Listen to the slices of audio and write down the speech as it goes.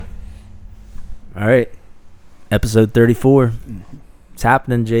All right. Episode 34. It's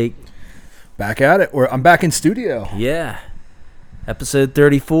happening, Jake. Back at it. I'm back in studio. Yeah. Episode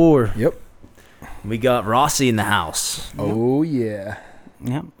 34. Yep. We got Rossi in the house. Oh, yeah.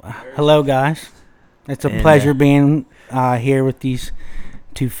 Yep. Hello, guys. It's a And, pleasure being here with these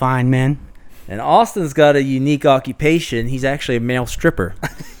two fine men. And Austin's got a unique occupation. He's actually a male stripper.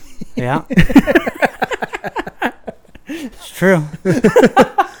 Yeah. It's true.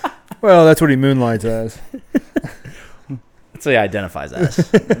 Well, that's what he moonlights as. That's what he identifies as.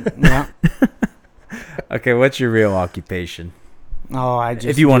 Yeah. Okay, what's your real occupation? Oh, I just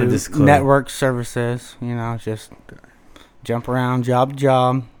If you want to do disclose. network services. You know, just jump around job to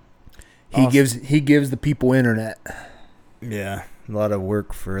job. He gives the people internet. Yeah. A lot of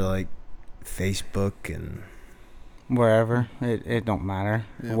work for, like, Facebook and... Wherever. It don't matter.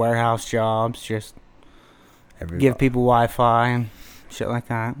 Yeah. Warehouse jobs, just everybody. give people Wi-Fi and shit like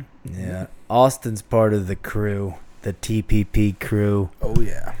that. Yeah. Austin's part of the crew, the TPP crew. Oh,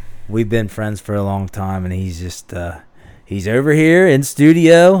 yeah. We've been friends for a long time, and he's just he's over here in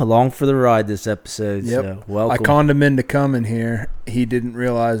studio along for the ride this episode. Yep. So welcome. I conned him into coming here. He didn't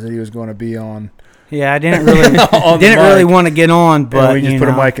realize that he was going to be on. Yeah, I didn't really On the didn't really mic. want to get on, but And we just you put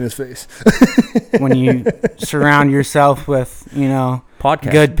know, a mic in his face. when you surround yourself with, you know,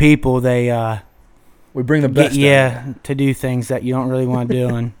 Podcast. good people, they We bring the get best. you to do things that you don't really want to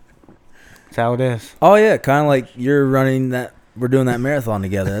do, and that's how it is. Oh yeah, kind of like you're running that. We're doing that marathon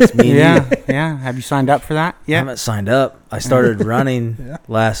together. That's me. And Yeah, you. yeah. Have you signed up for that? I Yeah. haven't signed up. I started running Yeah.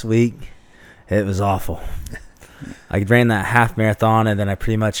 last week. It was awful. I ran that half marathon, and then I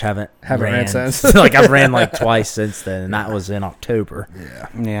pretty much haven't ran since. Like I've ran like twice since then, and that was in October. Yeah.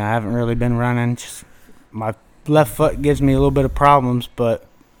 Yeah, I haven't really been running. Just my left foot gives me a little bit of problems, but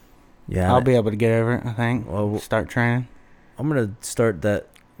Yeah, I'll be able to get over it, I think. Well, Start training. I'm gonna start that.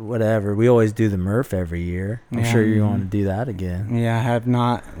 Whatever. We always do the Murph every year. I'm Yeah. sure you want to do that again. Yeah, I have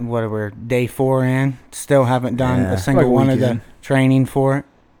not. What we're day 4 in. Still haven't done Yeah. a single Like a one of the weekend. training for it.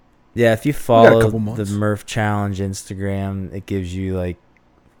 Yeah, if you got a follow couple the months. Murph Challenge Instagram, it gives you like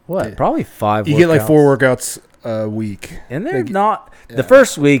what? Yeah. Probably 5. You get like workouts. 4 workouts a week. and they're They- not. Yeah. The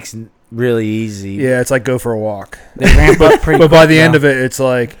first week's really easy. Yeah, it's like go for a walk. They ramp up pretty But by quick, the end though. of it, it's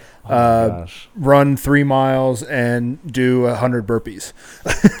like Oh my gosh. run 3 miles and do 100 burpees.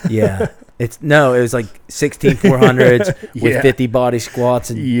 Yeah. It was like 16 400s with Yeah. 50 body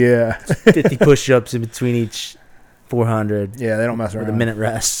squats and Yeah. 50 push-ups in between each 400 Yeah, they don't mess with around. a minute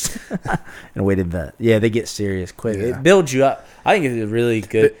rest and a weighted vet. Yeah, they get serious quick. Yeah. It builds you up. I think it's really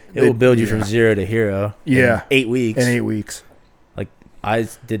good. It will build you from yeah. 0 to hero. Yeah. In 8 weeks. In 8 weeks. I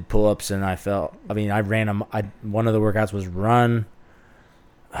did pull-ups and I felt. I mean, I ran them. One of the workouts was run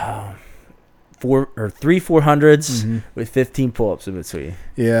 3 400s Mhm. with 15 pull-ups in between.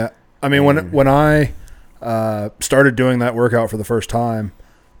 Yeah. I mean, And- when I started doing that workout for the first time,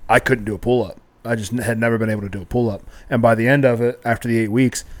 I couldn't do a pull-up. I just had never been able to do a pull-up. And by the end of it, after the 8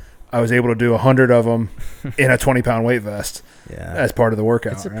 weeks, I was able to do 100 of them in a 20-pound weight vest Yeah, as part of the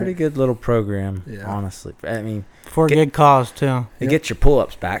workout. it's a right? pretty good little program. Yeah. Honestly, I mean, For a good cause, too. it Yep. gets your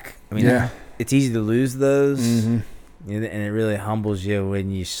pull-ups back. I mean, Yeah. it's easy to lose those, Mhm. and it really humbles you when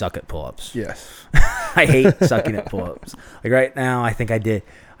you suck at pull-ups. Yes. I hate sucking at pull-ups. Like right now, I think I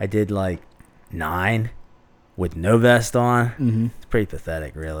did like 9 with no vest on. Mm-hmm. It's pretty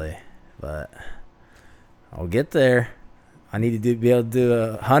pathetic, really, but I'll get there. I need to be able to do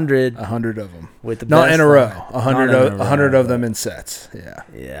 100 100 of them. with the Not vest in a on. row. Not 100 in a of, 100 row, of them but- in sets. Yeah.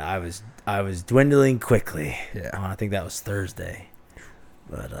 Yeah, I was dwindling quickly. Yeah. I think that was Thursday.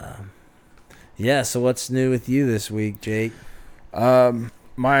 But yeah, so what's new with you this week, Jake?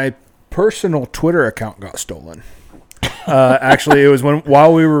 My personal Twitter account got stolen. Actually, it was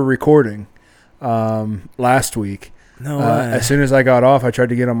while we were recording last week. No way. As soon as I got off, I tried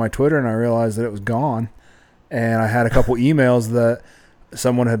to get on my Twitter, and I realized that it was gone. And I had a couple emails that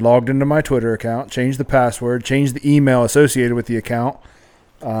someone had logged into my Twitter account, changed the password, changed the email associated with the account.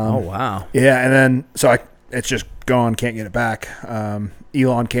 Oh wow. Yeah, and then it's just gone. Can't get it back.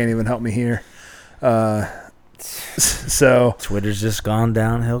 Elon can't even help me here. So Twitter's just gone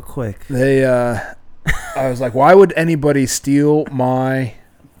downhill quick. they, I was like, why would anybody steal my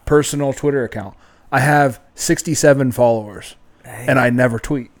personal Twitter account? I have 67 followers, and I never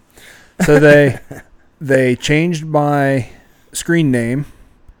tweet. So they changed my screen name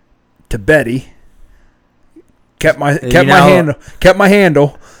to Betty. Kept my handle.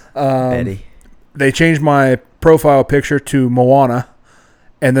 Betty. They changed my profile picture to Moana,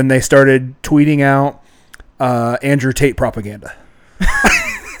 and then they started tweeting out Andrew Tate propaganda.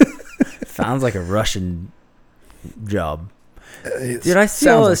 Sounds like a Russian job. Dude, I see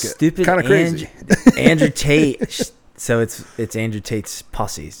all this stupid kind of crazy. Andrew Tate. So it's Andrew Tate's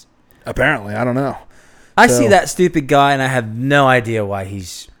pussies. Apparently, I don't know. I see that stupid guy, and I have no idea why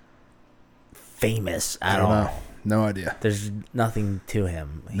he's famous at all. Know. No idea. There's nothing to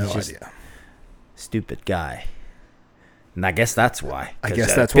him. He's just idea. Stupid guy. And I guess that's why. I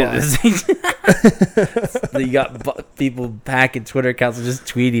guess that's why. You got people hacking Twitter accounts and just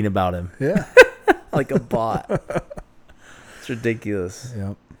tweeting about him. Yeah. Like a bot. It's ridiculous.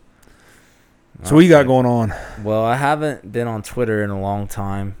 Yep. So what you got going on? Well, I haven't been on Twitter in a long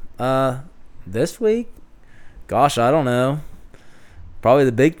time. This week? Gosh, I don't know. Probably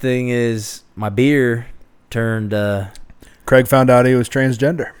the big thing is my beer turned... Craig found out he was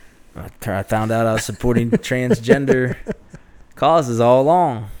transgender. I found out I was supporting transgender causes all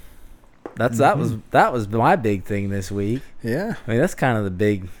along. That was my big thing this week. Yeah. I mean, that's kind of the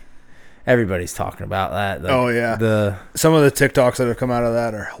big... Everybody's talking about that. Oh, yeah. Some of the TikToks that have come out of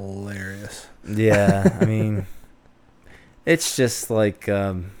that are hilarious. Yeah, I mean, it's just like,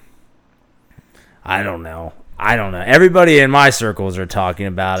 I don't know. Everybody in my circles are talking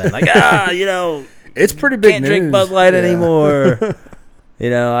about it. Like, it's pretty big can't news. drink Bud Light anymore.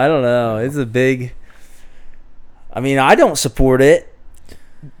 I don't know. It's a big... I mean, I don't support it.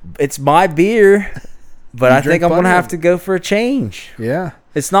 It's my beer, but I think I'm going to have to go for a change. Yeah.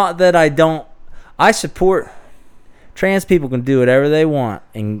 It's not that I don't... I support... Trans people can do whatever they want,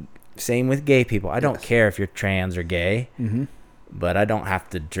 and same with gay people. I don't care if you're trans or gay, but I don't have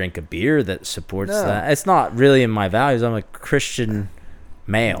to drink a beer that supports that. It's not really in my values. I'm a Christian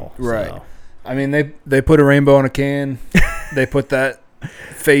male. Right. So. I mean, they put a rainbow in a can. They put that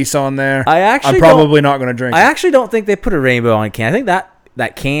face on there. I'm probably not going to drink it. I actually don't think they put a rainbow on a can. I think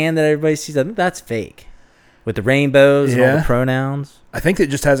that can that everybody sees, I think that's fake. With the rainbows and all the pronouns. I think it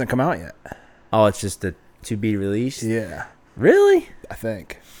just hasn't come out yet. Oh, it's just to be released? Yeah. Really? I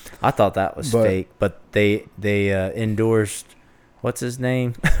think. I thought that was fake, but they endorsed, what's his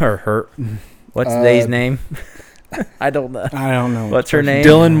name? Or her. What's they's name? I don't know. What's her name?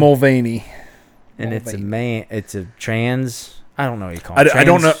 Dylan Mulvaney. And it's a man. It's a trans. I don't know what you call it. I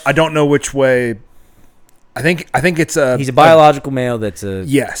don't know. I don't know which way. I think it's a. He's a biological male. That's a.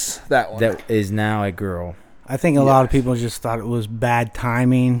 Yes, that one. That is now a girl. I think a lot of people just thought it was bad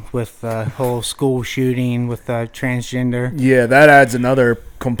timing with the whole school shooting with transgender. Yeah, that adds another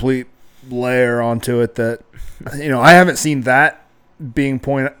complete layer onto it that, I haven't seen that being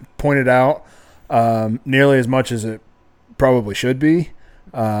pointed out nearly as much as it probably should be.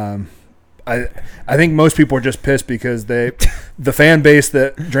 I think most people are just pissed because the fan base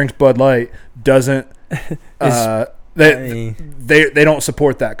that drinks Bud Light doesn't they don't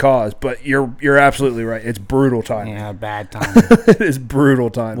support that cause. But you're absolutely right. It's brutal timing. Yeah, bad timing. It is brutal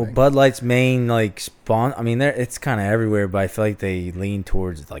timing. Well, Bud Light's main spawn. I mean, it's kind of everywhere, but I feel like they lean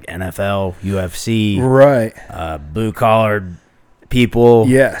towards NFL, UFC, right? Blue collared people.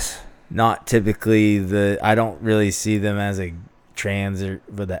 Yes. Not typically I don't really see them as a trans or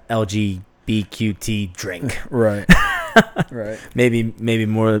with a LGBTQ drink. Right. Right. Maybe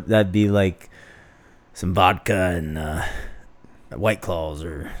more that'd be like some vodka and White Claws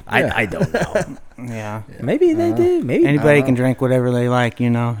or I don't know. Yeah. Maybe they do. Maybe anybody can drink whatever they like. Who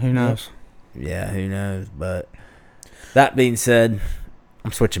knows? Yeah, who knows? But that being said,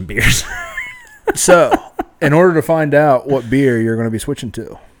 I'm switching beers. So, in order to find out what beer you're going to be switching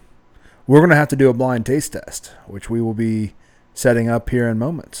to, we're going to have to do a blind taste test, which we will be setting up here in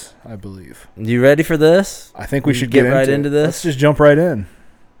moments, I believe. You ready for this? I think we should get right into this. Let's just jump right in.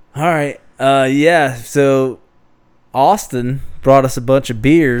 All right. Yeah. So Austin brought us a bunch of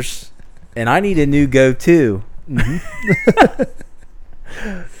beers, and I need a new go-to. Mm-hmm.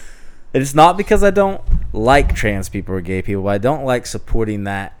 It's not because I don't like trans people or gay people, but I don't like supporting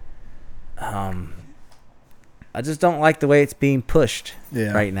that. I just don't like the way it's being pushed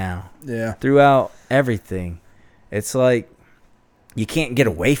right now. Yeah. Throughout everything. It's like you can't get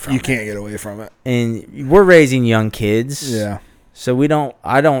away from it. You can't get away from it. And we're raising young kids. Yeah. So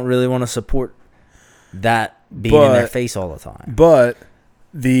I don't really want to support that being in their face all the time. But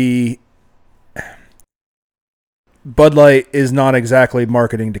the Bud Light is not exactly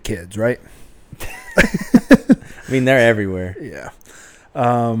marketing to kids, right? I mean, they're everywhere. Yeah.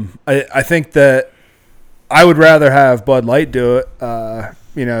 I think that I would rather have Bud Light do it,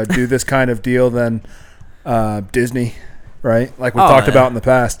 do this kind of deal than Disney, right? Like we've talked about in the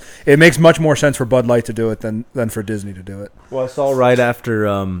past. It makes much more sense for Bud Light to do it than for Disney to do it. Well, I saw right after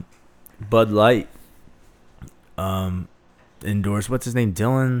Bud Light endorsed, what's his name?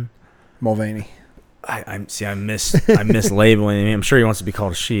 Dylan Mulvaney. I'm mislabeling him. I'm sure he wants to be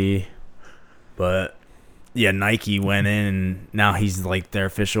called a she, but Nike went in and now he's like their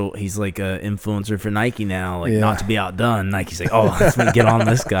official. He's like a influencer for Nike now. Like Yeah. not to be outdone. Nike's like, oh, let's get on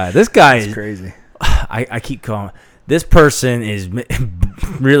this guy. This guy It's is crazy. I keep calling. This person is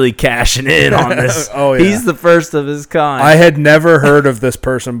really cashing in on this. Oh, yeah. He's the first of his kind. I had never heard of this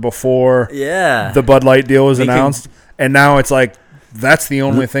person before yeah. the Bud Light deal was We can- announced, and now it's like that's the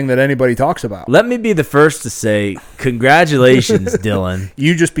only thing that anybody talks about. Let me be the first to say congratulations, Dylan.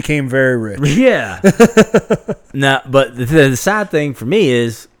 You just became very rich. Yeah. No, but the sad thing for me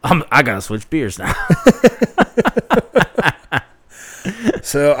is I gotta switch beers now.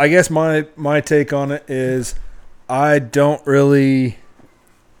 So I guess my take on it is I don't really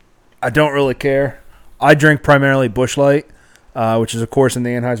care. I drink primarily Busch Light, which is of course in the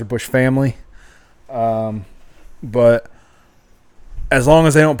Anheuser-Busch family. But as long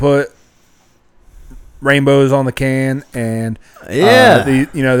as they don't put rainbows on the can and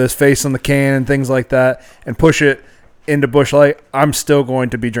this face on the can and things like that and push it into Busch Light, I'm still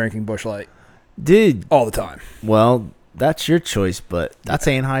going to be drinking Busch Light, Dude. all the time. Well, that's your choice, but that's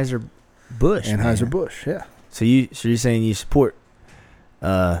Anheuser-Busch. man. Anheuser-Busch, yeah. So you're saying you support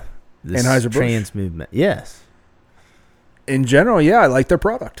this Anheuser-Busch? trans movement? Yes. In general, yeah, I like their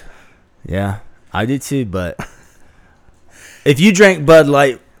product. Yeah, I do too. But if you drank Bud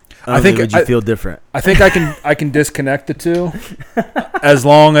Light, would you feel different? I think I can disconnect the two as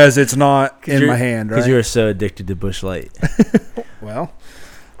long as it's not in my hand, right? Because you're so addicted to Busch Light. Well,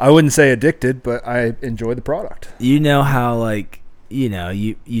 I wouldn't say addicted, but I enjoy the product. You know how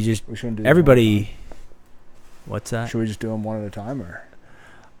you just We shouldn't do everybody. What's that? Should we just do them one at a time, or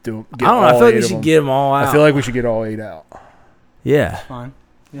do? I don't know. I feel like we should get them all out. I feel like we should get all 8 out. Yeah. Fine.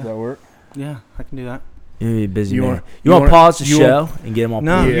 Does that work? Yeah, I can do that. You're busy. You man. wanna- you you want to wanna- pause the you show and get them all?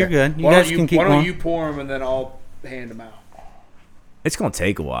 No, poured? you're good. You Why guys don't can keep why don't going. you pour them and then I'll hand them out? It's gonna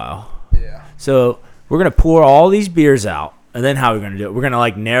take a while. Yeah. So we're gonna pour all these beers out, and then how are we gonna do it? We're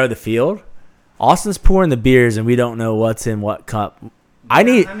gonna narrow the field. Austin's pouring the beers, and we don't know what's in what cup. I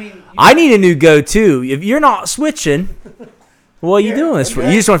need a new go-to. If you're not switching, what are you doing this for?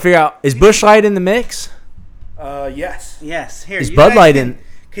 You just want to figure out, is Busch Light in the mix? Yes. Yes. Here. Is you Bud guys Light can in?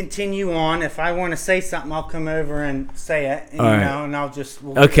 Continue on. If I want to say something, I'll come over and say it. And, All right. and I'll just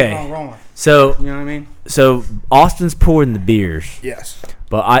we'll Okay. keep on rolling. So You know what I mean? Austin's pouring the beers, Yes.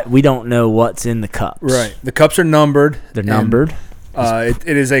 but we don't know what's in the cups. Right. The cups are numbered. They're and, numbered. It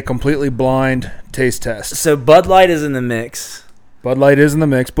is a completely blind taste test. So Bud Light is in the mix. Bud Light is in the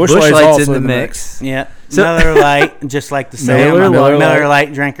mix. Busch Busch Light is Light's also in the mix. Yeah. So- Miller Lite, just like the same. Miller I'm a Lite. Miller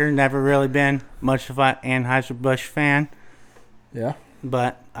Lite drinker. Never really been much of an Anheuser-Busch fan, Yeah.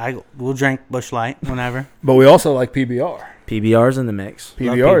 but I will drink Busch Light whenever. But we also like PBR. PBR's in the mix.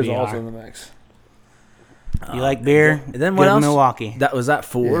 PBR is PBR. also in the mix. You like beer? And then Good what else? Milwaukee. Was that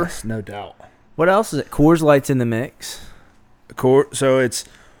 4? Yes, no doubt. What else is it? Coors Light's in the mix. So it's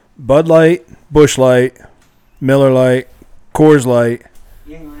Bud Light, Busch Light, Miller Light, Coors Light,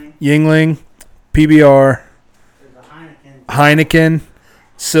 Yuengling. Yingling, PBR, There's a Heineken. Heineken,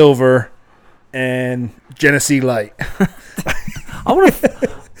 Silver, and Genesee Light. I want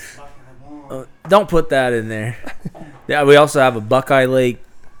to. Don't put that in there. Yeah, we also have a Buckeye Lake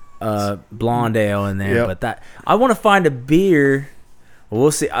blonde ale in there, Yep. but I want to find a beer. Well,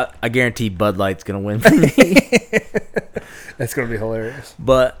 we'll see. I guarantee Bud Light's gonna win for me, That's gonna be hilarious.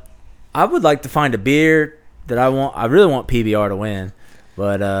 but I would like to find a beer that I want. I really want PBR to win,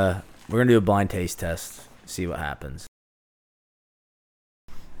 but we're gonna do a blind taste test. See what happens.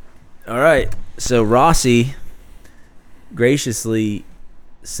 All right. So Rossi graciously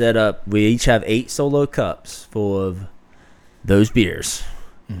set up. We each have 8 solo cups full of those beers.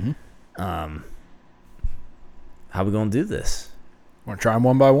 Mm-hmm. How we gonna do this? Want to try them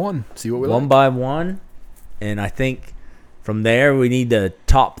one by one? See what we One like. by one, and I think from there we need the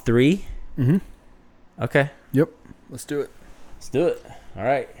top 3. Mm-hmm. Okay, Yep. Let's do it. let's do it. All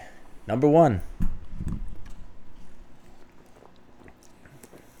right, number 1.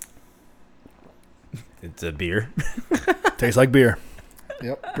 It's a beer. Tastes like beer.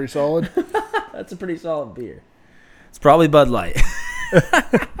 Yep. Pretty solid. That's a pretty solid beer. It's probably Bud Light.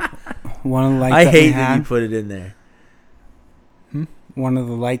 One of the lights I that hate we that you had. put it in there. One of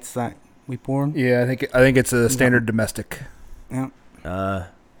the lights that we poured. Yeah, I think it's a standard domestic. Yeah.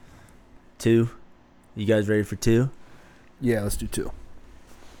 2. You guys ready for 2? Yeah, let's do 2.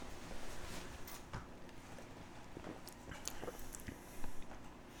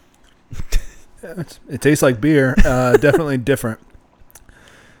 Yeah, it tastes like beer. Definitely different.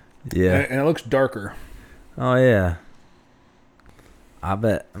 Yeah. And it looks darker. Oh yeah. I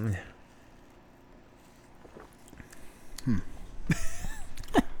bet.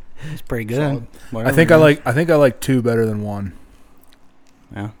 It's pretty good. Solid. Whatever I think it I is. like 2 better than 1.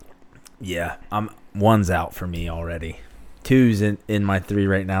 Yeah. Yeah, one's out for me already. 2's in my 3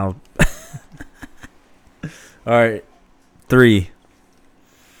 right now. All right, 3.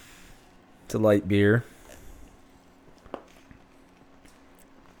 It's a light beer.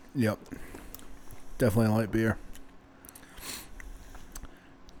 Yep. Definitely a light beer.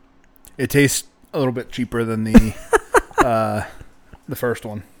 It tastes a little bit cheaper than the the first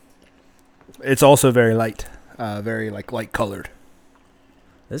one. It's also very light. Very light colored.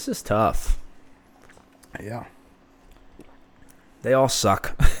 This is tough. Yeah. They all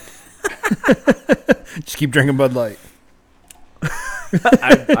suck. Just keep drinking Bud Light.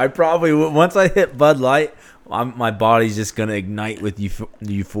 I probably once I hit Bud Light, my body's just gonna ignite with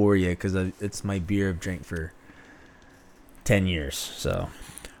euphoria because it's my beer of drink for 10 years. So,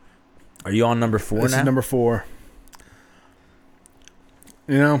 are you on number 4 This now? is number 4.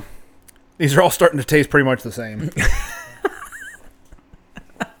 You know, these are all starting to taste pretty much the same.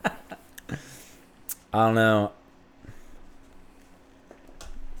 I don't know.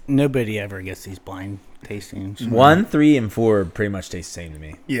 Nobody ever gets these blind tastings. 1, 3, and 4 pretty much taste the same to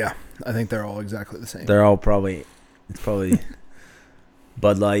me. Yeah, I think they're all exactly the same. They're all probably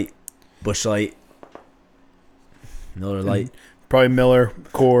Bud Light, Busch Light, Miller Light. Probably Miller,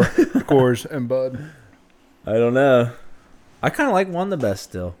 Coors, and Bud. I don't know. I kind of like 1 the best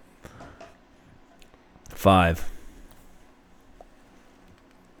still. 5.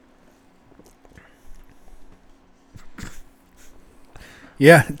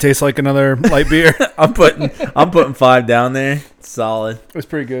 Yeah, it tastes like another light beer. I'm putting 5 down there. Solid. It was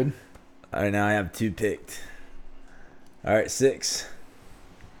pretty good. All right, now I have 2 picked. All right, 6.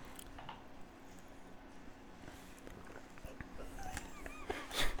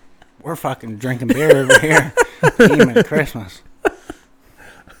 We're fucking drinking beer over here. Even Christmas.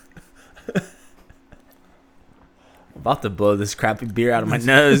 About to blow this crappy beer out of my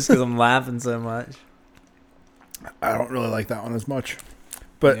nose because I'm laughing so much. I don't really like that one as much.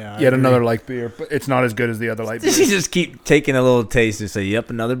 But Yeah, I yet agree. another light beer. But it's not as good as the other light You beers. just keep taking a little taste and say, "Yep,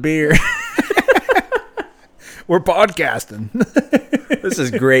 another beer." We're podcasting. This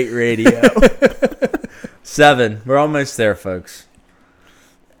is great radio. 7. We're almost there, folks.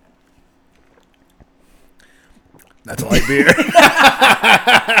 That's a light beer.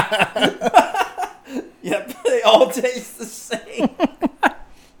 Yep, they all taste the same.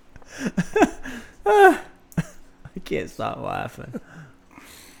 I can't stop laughing.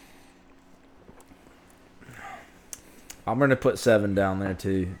 I'm going to put 7 down there,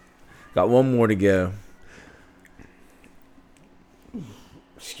 too. Got 1 more to go.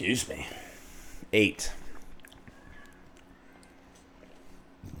 Excuse me. 8.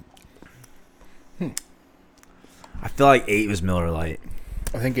 I feel like 8 was Miller Lite.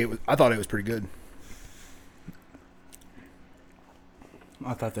 I thought it was pretty good.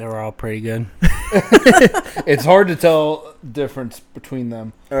 I thought they were all pretty good. It's hard to tell difference between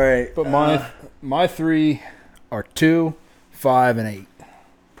them. All right. But my 3 are 2, 5, and 8.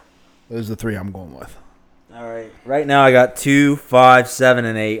 Those are the 3 I'm going with. All right. Right now I got 2, 5, 7,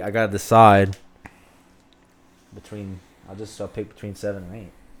 and 8. I got to decide between. I'll pick between 7 and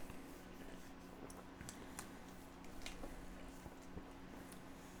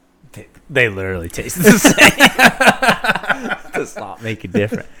 8. They literally taste the same. Does not make a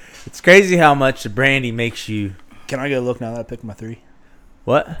difference. It's crazy how much the brandy makes you. Can I go look now that I picked my 3?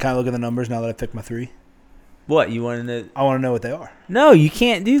 What? Can I look at the numbers now that I picked my 3? What you want to? I want to know what they are. No, you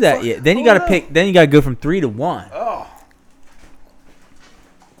can't do that yet. Then you got to pick. Then you got to go from 3 to 1. Oh.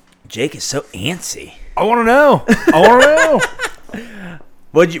 Jake is so antsy. I want to know.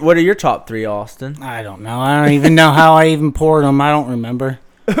 What are your top 3, Austin? I don't know. I don't even know how I even poured them. I don't remember.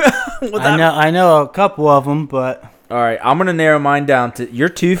 I know a couple of them, but All right, I'm gonna narrow mine down to your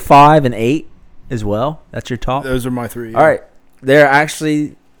 2, 5, and 8 as well. That's your top. Those are my 3. All right, they're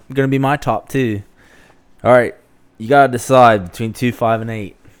actually gonna be my top 2. All right, you gotta decide between 2, 5, and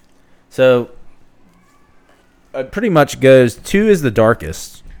 8. So it pretty much goes 2 is the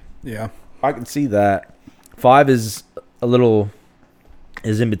darkest. Yeah. I can see that. 5 is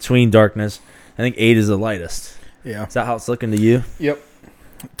in between darkness. I think 8 is the lightest. Yeah. Is that how it's looking to you? Yep.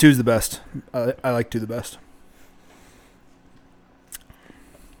 2's the best. I like 2 the best.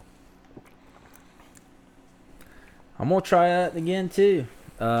 I'm gonna try that again too.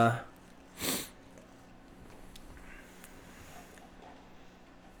 I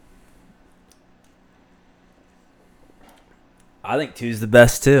think 2's the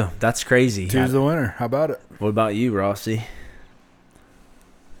best too. That's crazy. 2's the winner. How about it? What about you, Rossi?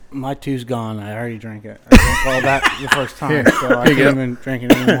 My two's gone. I already drank it. I drank all that the first time, Here. so I Here you can't go. even drink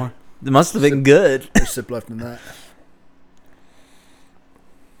it anymore. It must have been good. There's a sip left in that.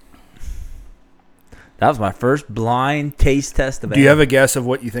 That was my first blind taste test of Do you have a guess of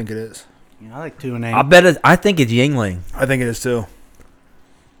what you think it is? Yeah, I like 2 and 8. I bet I think it's Yingling. I think it is too.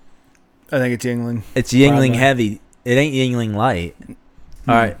 I think it's Yingling. It's Yingling Probably. heavy. It ain't Yingling light.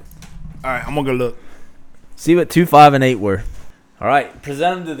 All right. All right, I'm gonna go look. See what 2, 5, and 8 were. All right.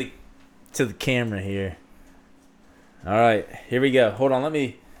 Present them to the camera here. All right. Here we go. Hold on. Let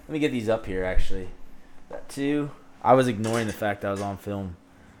me get these up here. Actually, that 2. I was ignoring the fact I was on film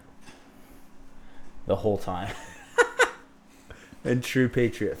the whole time. In true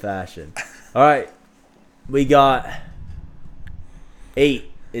Patriot fashion. All right. We got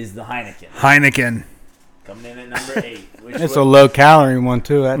 8 is the Heineken. Heineken. Coming in at number 8. Which It's a low calorie one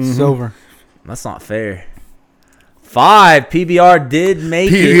too. That's silver. That's not fair. 5. PBR did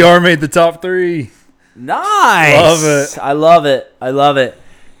make it. PBR made the top 3. Nice. Love it. I love it. I love it.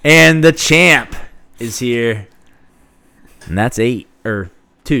 And the champ is here. And that's 8. Or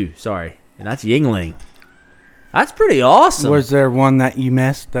 2, sorry. And that's Yingling. That's pretty awesome. Was there one that you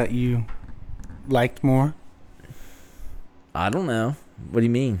missed that you liked more? I don't know. What do you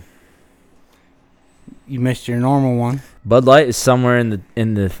mean? You missed your normal one. Bud Light is somewhere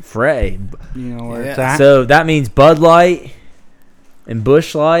in the fray. You know where it's Yeah. at. So that means Bud Light and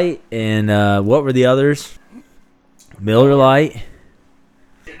Busch Light and what were the others? Miller Lite,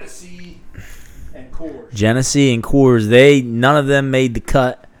 Genesee and Coors. Genesee, and Coors. None of them made the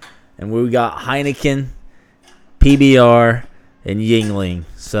cut, and we got Heineken, PBR, and Yingling.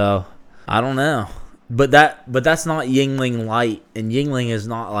 So I don't know, but that's not Yingling Light, and Yingling is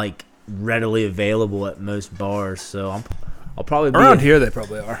not like readily available at most bars. So I'll probably be Around here, they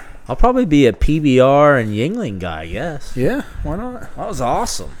probably are. I'll probably be a PBR and Yingling guy. I guess. Yeah, why not? That was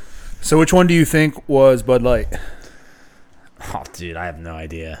awesome. So, which one do you think was Bud Light? Oh, dude, I have no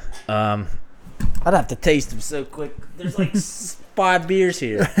idea. I'd have to taste them so quick. There's like 5 beers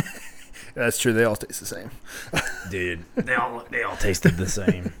here. That's true. They all taste the same. Dude, they all tasted the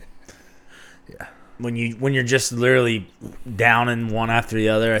same. Yeah. When you're just literally downing one after the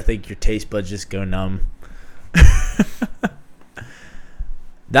other, I think your taste buds just go numb.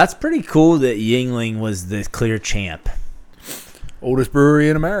 That's pretty cool that Yingling was the clear champ. Oldest brewery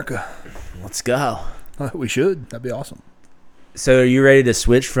in America. Let's go. We should. That'd be awesome. So are you ready to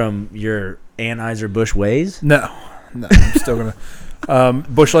switch from your Anheuser-Busch ways? No, I'm still gonna.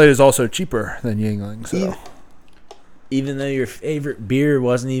 Busch Light is also cheaper than Yingling. So Even though your favorite beer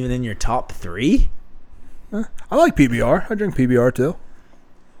wasn't even in your top 3? I like PBR. I drink PBR too.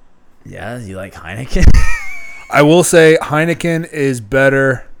 Yeah, you like Heineken? I will say Heineken is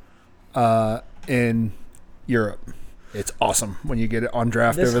better in Europe. It's awesome when you get it on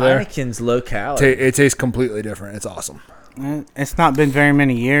draft This over there. Heineken's low calorie. It tastes completely different. It's awesome. It's not been very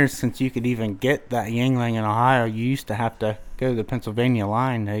many years since you could even get that Yingling in Ohio. You used to have to go to the Pennsylvania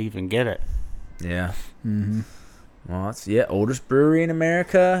line to even get it. Yeah. Mm-hmm. Well, it's oldest brewery in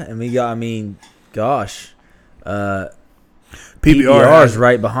America, and we got. I mean, gosh, PBR PBR is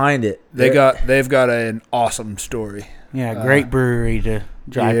right behind it. they've got an awesome story. Yeah, great brewery to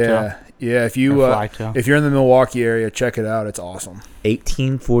drive to. Yeah. If Or fly to. if you're in the Milwaukee area, check it out. It's awesome.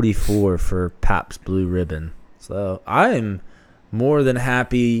 1844 for Pabst Blue Ribbon. So I'm more than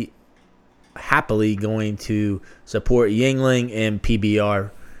happily going to support Yingling and PBR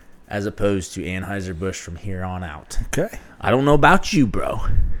as opposed to Anheuser-Busch from here on out. Okay. I don't know about you, bro.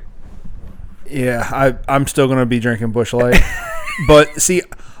 Yeah, I'm still gonna be drinking Busch Light, but see,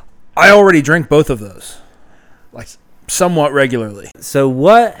 I already drink both of those, like somewhat regularly. So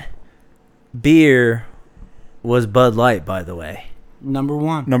what beer was Bud Light, by the way? Number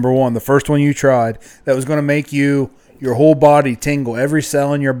one. Number one, the first one you tried, that was gonna make your whole body tingle. Every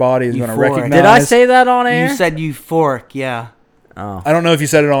cell in your body is gonna Euphoric. recognize. Did I say that on air? You said euphoric, yeah. Oh, I don't know if you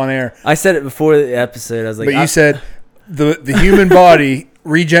said it on air, I said it before the episode. I was like, but you said the human body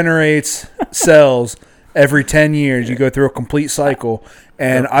regenerates cells every 10 years. You go through a complete cycle,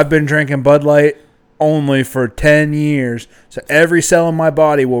 and I've been drinking Bud Light only for 10 years, so every cell in my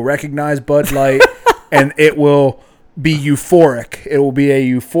body will recognize Bud Light, and it will be euphoric. It will be a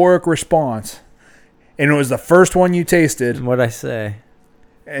euphoric response. And it was the first one you tasted, what'd I say?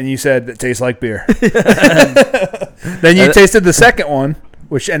 and you said it tastes like beer. Then you tasted the second one,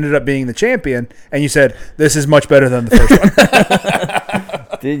 which ended up being the champion, and you said, this is much better than the first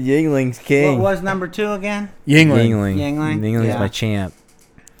one. Dude, Yingling's king. What was number 2 again? Yingling. Yingling? Yingling's Yeah. my champ.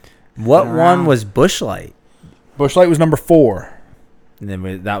 What Been one around. was Busch Light? Busch Light was number 4. And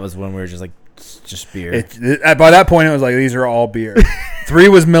then that was when we were just like, it's just beer. By that point, it was like, these are all beer. 3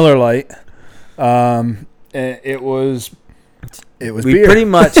 was Miller Lite. It was We beer. pretty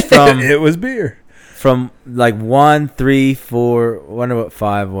much from It was beer. from like 1, 3, 4. Wonder what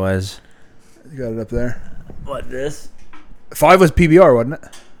 5 was. You got it up there. What this? 5 was PBR, wasn't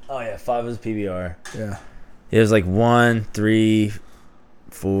it? Oh yeah, 5 was PBR. Yeah. It was like 1, 3,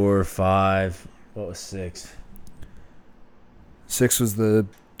 4, 5. What was 6? 6 was the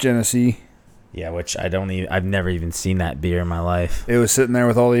Genesee. Yeah, which I've never even seen that beer in my life. It was sitting there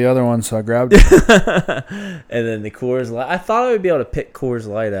with all the other ones, so I grabbed it. And then the Coors Light. I thought I would be able to pick Coors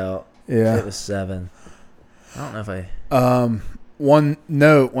Light out. Yeah. It was 7. I don't know if I. One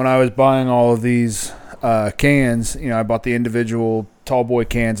note, when I was buying all of these cans, I bought the individual tall boy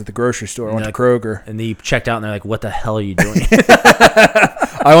cans at the grocery store. I went to Kroger. And then you checked out and they're like, what the hell are you doing?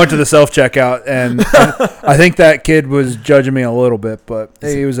 I went to the self-checkout, and I think that kid was judging me a little bit, but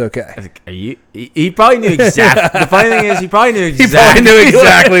he was okay. I was like, are you? He probably knew exactly. The funny thing is, he probably knew He exactly. probably knew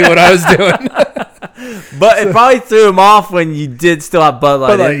exactly what I was doing. But it probably threw him off when you did still have Bud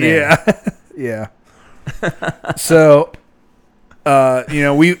Light But in there. yeah. So,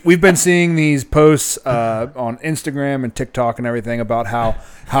 we've been seeing these posts on Instagram and TikTok and everything about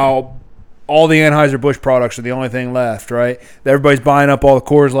how all the Anheuser-Busch products are the only thing left, right? Everybody's buying up all the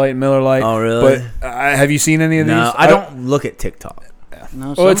Coors Light and Miller Lite. Oh, really? But have you seen any of these? No, I don't look at TikTok.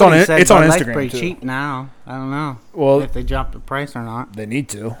 No, Well, it's on somebody said it's on Bud Light's Instagram, pretty too. cheap now. I don't know. Well, If they drop the price or not. they need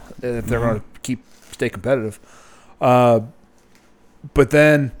to if they're going to stay competitive. But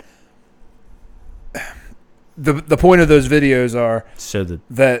then the point of those videos are So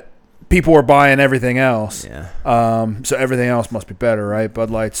that people are buying everything else. yeah. So everything else must be better, right? Bud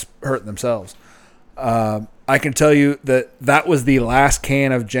Light's hurting themselves. I can tell you that was the last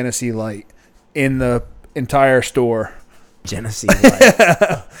can of Genesee Light in the entire store. Genesee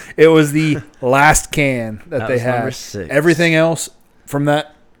Light. It was the last can that they was number had. 6. Everything else from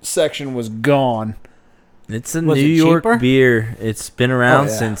that section was gone. It's a Was New it York cheaper? beer. It's been around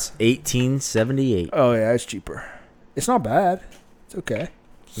yeah. since 1878. Oh, yeah, it's cheaper. It's not bad. It's okay.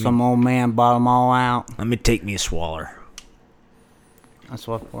 Some old man bought them all out. Let me take me a swaller. That's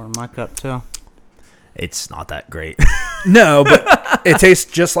what I poured in my cup, too. It's not that great. No, but it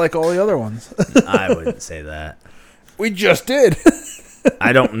tastes just like all the other ones. I wouldn't say that. We just did.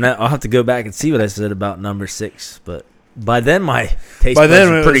 I don't know. I'll have to go back and see what I said about number 6. But by then, my taste By buds then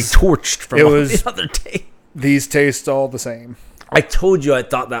were it pretty was- torched from it all was- the other day. These taste all the same. I told you I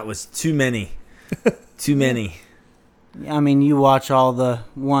thought that was too many. Too many. I mean, you watch all the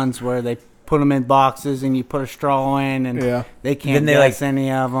ones where they put them in boxes and you put a straw in and Yeah. they can't Then they, guess any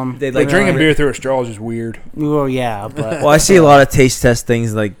of them. they, Like like, drinking beer through a straw is just weird. Well, yeah, but Well, I see a lot of taste test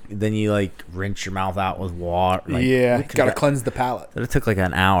things like then you like rinse your mouth out with water. Like, Yeah, look at got to that. cleanse the palate. It took like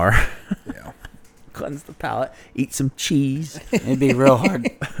an hour. Yeah. Cleanse the palate. Eat some cheese. it'd be real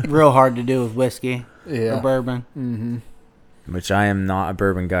hard to do with whiskey Yeah. or bourbon. Mm-hmm. Which I am not a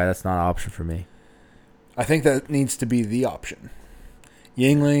bourbon guy. That's not an option for me. I think that needs to be the option.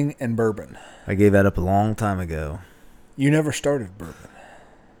 Yingling and bourbon. I gave that up a long time ago. You never started bourbon.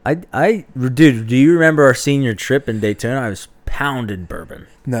 Dude, do you remember our senior trip in Daytona? I was pounding bourbon.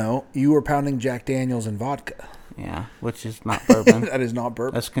 No, you were pounding Jack Daniels and vodka. Yeah, which is not bourbon. That is not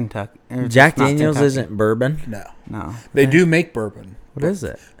bourbon. That's Kentucky. Or Jack it's not Daniels Kentucky. isn't bourbon. No. No. They do make bourbon. What is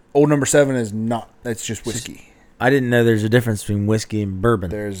it? Old Number 7 is not. That's just whiskey. I didn't know there's a difference between whiskey and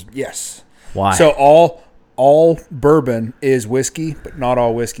bourbon. Yes. Why? So all bourbon is whiskey, but not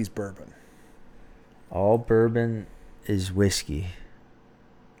all whiskey's bourbon. all bourbon is whiskey.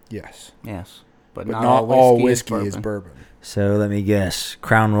 Yes. Yes. But not all whiskey is bourbon. bourbon. So let me guess.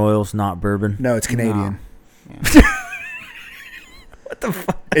 Crown Royal's not bourbon. No, it's Canadian. Yeah. What the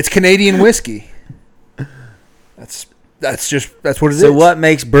fuck? It's Canadian whiskey. That's what it is. So what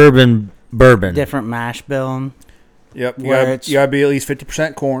makes bourbon bourbon? Different mash bill. Yep. Where You gotta be at least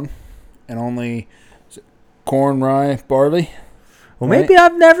 50% corn, and only corn, rye, barley. Well, maybe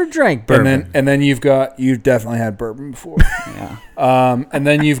I've never drank bourbon. And then you've definitely had bourbon before. Yeah. And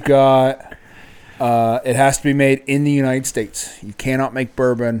then you've got it has to be made in the United States. You cannot make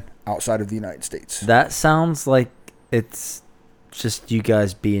bourbon outside of the United States. That sounds like it's just you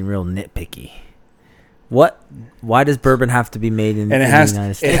guys being real nitpicky. Why does bourbon have to be made in, And in the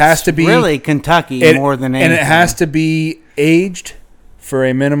United States? it has to be really Kentucky more than anything. and it has to be aged for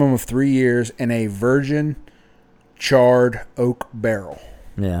a minimum of 3 years in a virgin charred oak barrel.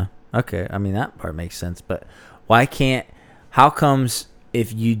 Yeah. Okay. I mean, that part makes sense. But how comes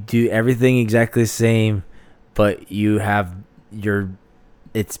if you do everything exactly the same, but you have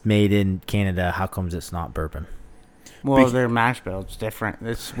it's made in Canada, how comes it's not bourbon? Well, their mash bill's different.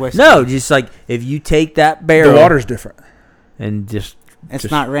 It's whiskey. No, just like if you take that barrel The water's different. and just It's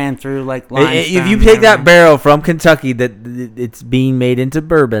Just- not ran through like limestone. If you take that barrel from Kentucky that it's being made into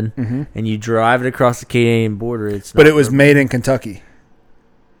bourbon and you drive it across the Canadian border, it's But not it was bourbon. made in Kentucky,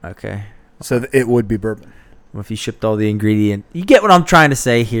 Okay. so it would be bourbon. Well, if you shipped all the ingredient, you get what I'm trying to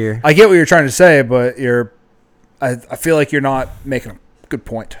say here. I get what you're trying to say, but I feel like you're not making a good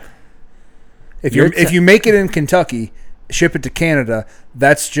point. If if you make it in Kentucky, ship it to Canada,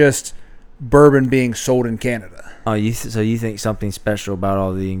 that's just bourbon being sold in Canada. Oh, so you think something special about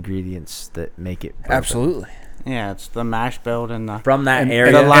all the ingredients that make it bourbon. Absolutely. Yeah, it's the mash bill and the From that And-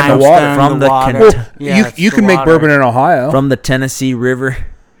 area, the and the limestone, water. from the water. Kentucky- Yeah, you it's you the can make water. bourbon in Ohio. from the Tennessee River.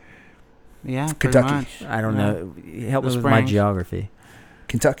 Yeah, pretty Kentucky. much. I don't Yeah. know. Help The me with my springs. geography.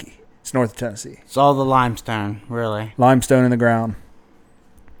 Kentucky. It's north of Tennessee. It's all the limestone, really, Limestone in the ground.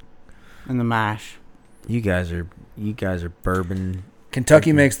 and the mash. You guys are bourbon.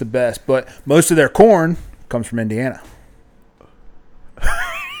 Kentucky makes the best, but most of their corn comes from Indiana.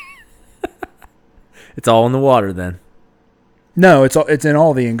 It's all in the water then. No, it's in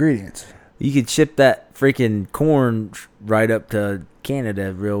all the ingredients. You could ship that freaking corn right up to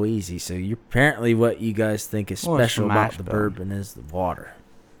Canada real easy. So you apparently what you guys think is Well, it's special the about mash the bill. bourbon is the water.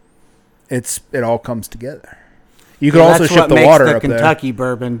 It all comes together. You could also That's ship what the makes water the up Kentucky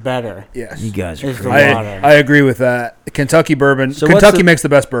bourbon better. there. Yes. You guys are Is the crazy. water. I agree with that. Kentucky bourbon. So what's Kentucky the- makes the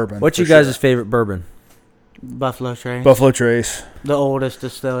best bourbon. What's for you guys' sure. favorite bourbon? Buffalo Trace, Buffalo Trace. the oldest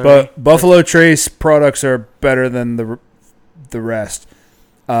distillery. But Buffalo Trace products are better than the rest.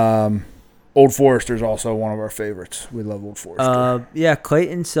 Old Forester is also one of our favorites. We love Old Forester. Yeah,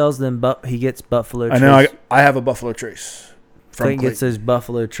 Clayton sells them. He gets Buffalo I Trace. know. I have a Buffalo Trace from Clayton gets Clayton. those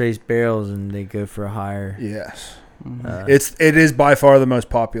Buffalo Trace barrels, and they go for a higher. Yes, Uh, it is by far the most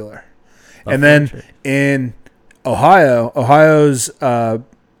popular. Buffalo And then Trace. in Ohio's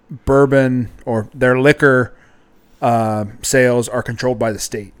bourbon or their liquor sales are controlled by the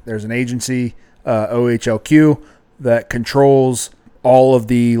state. There's an agency, OHLQ, that controls all of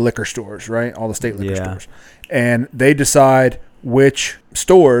the liquor stores, right? All the state liquor Yeah. stores. And they decide which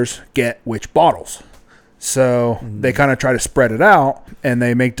stores get which bottles. So they kind of try to spread it out, and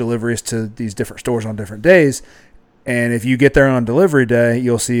they make deliveries to these different stores on different days. And if you get there on delivery day,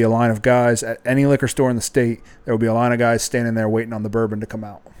 you'll see a line of guys at any liquor store in the state. There will be a line of guys standing there waiting on the bourbon to come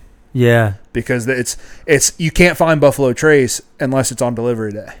out, Yeah, because it's you can't find Buffalo Trace unless it's on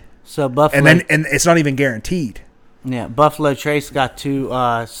delivery day, so Buffalo, and it's not even guaranteed. yeah, Buffalo Trace got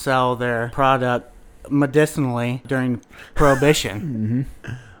to sell their product medicinally during Prohibition,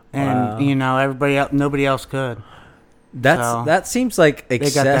 Wow. and nobody else could. So, that seems like got that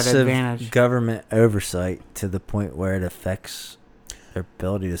excessive advantage. government oversight to the point where it affects their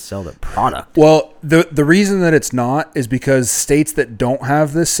ability to sell their product. Well, the reason that it's not is because states that don't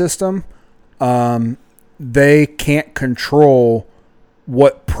have this system, they can't control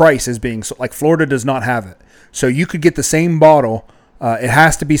what price is being sold. Like Florida does not have it. So you could get the same bottle. It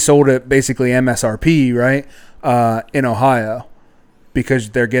has to be sold at basically MSRP, right? In Ohio,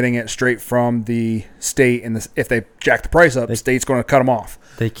 because they're getting it straight from the state. And if they jack the price up, the state's going to cut them off.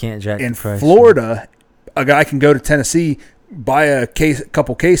 They can't jack In the price. Florida, a guy can go to Tennessee, buy a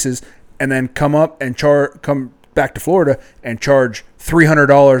couple cases, and then come back to Florida and charge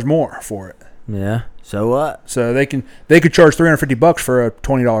 $300 more for it. Yeah. So what? So they could charge $350 for a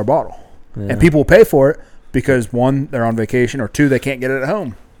 $20 bottle, Yeah. and people will pay for it because one, they're on vacation, or two, they can't get it at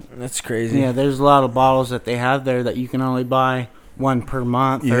home. That's crazy. Yeah, there's a lot of bottles that they have there that you can only buy one per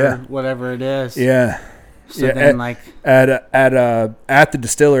month Yeah. or whatever it is. Yeah. So Yeah, then, like, At the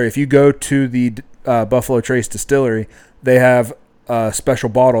distillery, if you go to the Buffalo Trace distillery, they have a special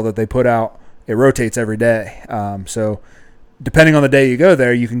bottle that they put out. It rotates every day. So depending on the day you go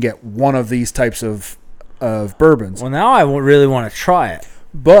there, you can get one of these types of bourbons. Well, now I really want to try it.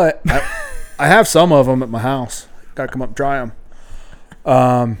 But I have some of them at my house. Got to come up and try them.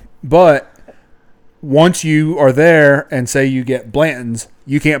 But once you are there and say you get Blanton's,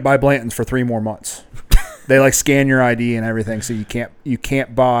 you can't buy Blanton's for 3 more months. They like scan your ID and everything, so you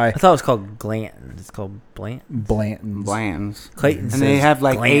can't buy I thought it was called Glanton. It's called Blanton. Blanton's. Bland's. Clayton And says they have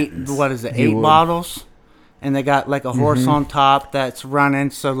like Blanton's. He 8 would. bottles. And they got like a horse on top that's running.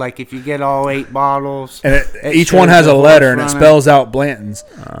 So, like, if you get all 8 bottles, And it each one shows has the a letter, horse and it running. spells out Blanton's.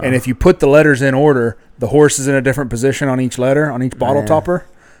 And if you put the letters in order, the horse is in a different position on each letter, on each bottle Yeah. topper.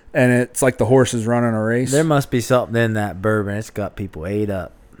 And it's like the horse is running a race. There must be something in that bourbon. It's got people ate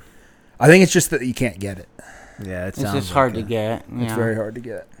up. I think it's just that you can't get it. Yeah, it it's sounds just hard like to get. It's Yeah. very hard to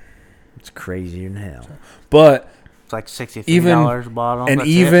get. It's crazier than hell. But It's like $63 even a bottle. and That's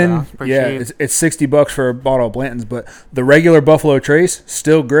it, even though. It's pretty cheap. it's $60 for a bottle of Blanton's, but the regular Buffalo Trace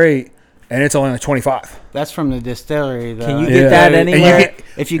still great, and it's only like 25. That's from the distillery, though. Can you If get that go- anywhere?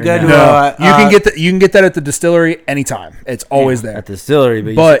 If you go to No, you can get that at the distillery anytime. It's always there. At the distillery,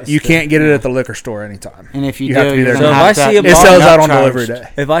 But you can't get it at the liquor store anytime. and if you, you do, have to be you're there. gonna So if have I see a that It sells out on upcharged. delivery day.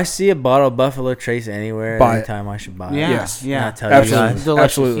 If I see a bottle of Buffalo Trace anywhere, Buy it. anytime I should buy it. Yeah, Yes. yeah. I tell Absolutely. you guys, Delicious,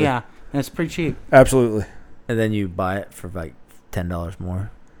 Absolutely. yeah. And it's pretty cheap. Absolutely. and then you buy it for like $10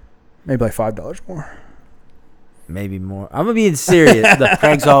 more, Maybe like $5 more. maybe more. I'm being serious.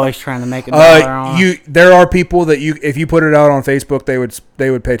 Craig's always trying to make a dollar on it. There are people that if you put it out on Facebook, they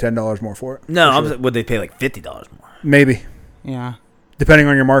would pay $10 more for it. No, For sure. would they pay like $50 more? Maybe, Yeah. depending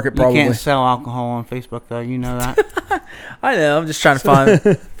on your market, You probably. can't sell alcohol on Facebook, though. You know that. I know. I'm just trying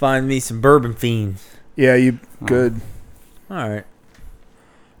to find me some bourbon fiends. Yeah, you good. All right.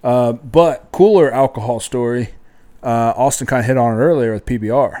 But cooler alcohol story. Austin kind of hit on it earlier with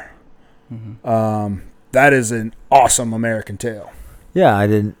PBR. That is an awesome American tale. Yeah, I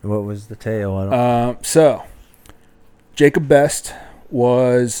didn't. What was the tale? I don't. So Jacob Best I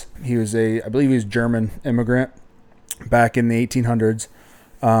believe he was a German immigrant back in the 1800s,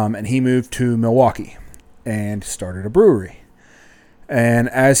 and he moved to Milwaukee and started a brewery. And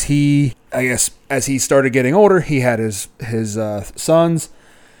as he started getting older, he had his sons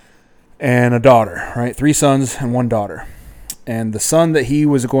and a daughter, right? 3 sons and 1 daughter. And the son that he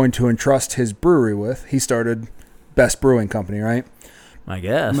was going to entrust his brewery with, he started Best Brewing Company, right? I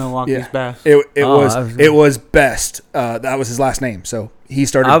guess. Milwaukee's Yeah. best. It was Best. That was his last name. So he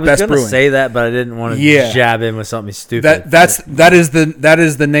started I was Best gonna Brewing. say that, but I didn't want to Yeah. jab in with something stupid. That is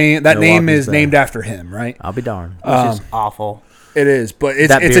the name. That name Milwaukee's is Best. named after him, right? I'll be darned. Which is awful. It is, but it's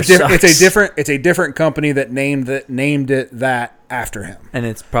That beer sucks. it's a different company that named it that after him. And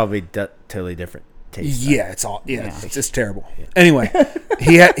it's probably totally different taste. Yeah, it's just terrible. Anyway,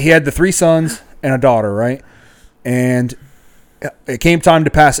 he had the 3 sons and a daughter, right? And it came time to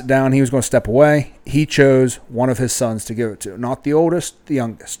pass it down. He was going to step away. He chose one of his sons to give it to, not the oldest, the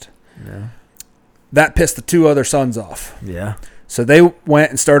youngest. Yeah. That pissed the 2 other sons off. Yeah. So they went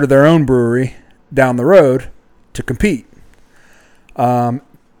and started their own brewery down the road to compete.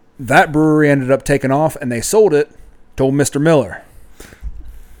 That brewery ended up taking off, and they sold it to old Mr. Miller.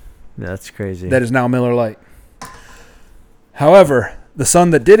 That's crazy. That is now Miller Lite. However, the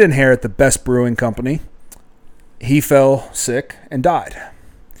son that did inherit the Best Brewing Company, he fell sick and died.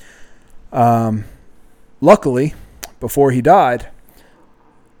 Luckily, before he died,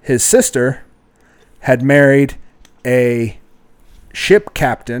 his sister had married a ship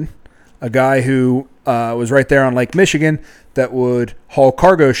captain, a guy who was right there on Lake Michigan that would haul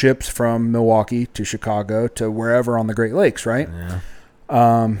cargo ships from Milwaukee to Chicago to wherever on the Great Lakes, right?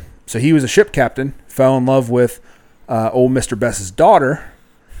 Yeah. So he was a ship captain, fell in love with old Mr. Best's daughter,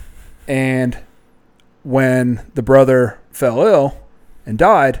 and when the brother fell ill and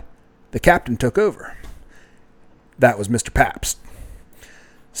died, the captain took over. That was Mr. Pabst.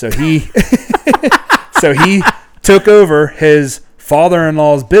 So he took over his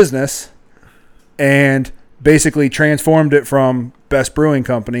father-in-law's business and basically transformed it from Best Brewing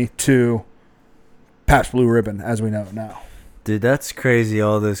Company to Pabst Blue Ribbon as we know it now. Dude, that's crazy.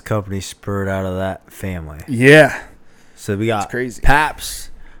 All those companies spurred out of that family. Yeah. So we got crazy. Pabst,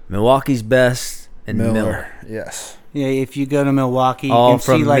 Milwaukee's Best, and Miller. Yes. Yeah, if you go to Milwaukee, you All can see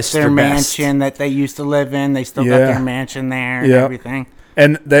from like Mr. their Best. mansion that they used to live in. They still got Yeah. their mansion there and Yeah. everything.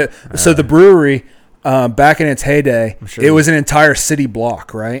 And so the brewery, back in its heyday, sure it was an entire city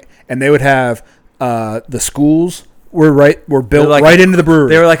block, right? And they would have the schools were built like right into the brewery.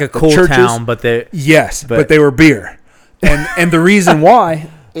 They were like a The cool churches- town, but they Yes, but but- they were beer. And the reason why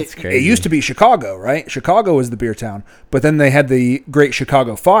it crazy. used to be Chicago, right? Chicago was the beer town, but then they had the Great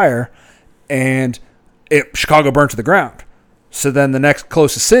Chicago Fire, and Chicago burned to the ground. So then the next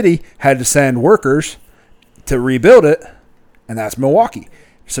closest city had to send workers to rebuild it, and that's Milwaukee.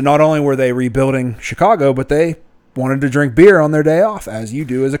 So not only were they rebuilding Chicago, but they wanted to drink beer on their day off, as you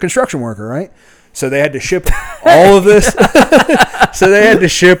do as a construction worker, right? So they had to ship all of this. So they had to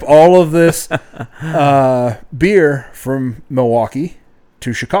ship all of this beer from Milwaukee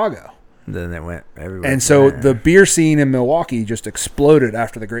to Chicago. then it went everywhere. And so from the there. beer scene in Milwaukee just exploded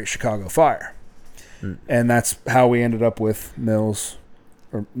after the Great Chicago Fire. And that's how we ended up with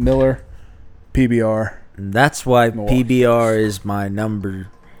Miller, PBR. That's why Milwaukee. PBR is my number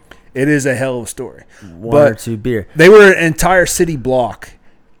It is a hell of a story. 1 or 2 beer. They were an entire city block,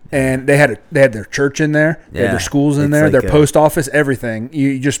 and they had their church in there, they had Yeah. their schools in It's there, like their a- post office, everything.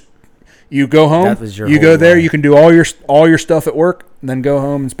 You go home, That was your you go whole there, life. you can do all your stuff at work, and then go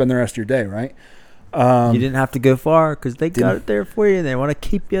home and spend the rest of your day, right? You didn't have to go far because they got didn't- it there for you. And they want to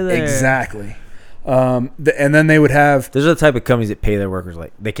keep you there. Exactly. And then they would have Those are the type of companies that pay their workers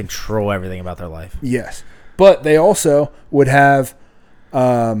like they control everything about their life. yes, but they also would have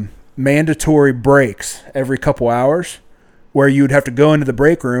mandatory breaks every couple hours, where you would have to go into the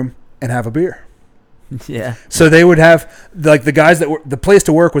break room and have a beer. Yeah. So they would have like the guys that were the place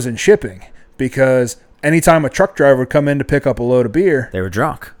to work was in shipping, because anytime a truck driver would come in to pick up a load of beer, They were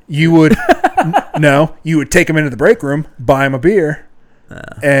drunk. you would you would take them into the break room, buy them a beer,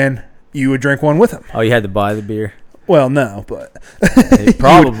 and you would drink one with him. Oh, you had to buy the beer? Well, no, but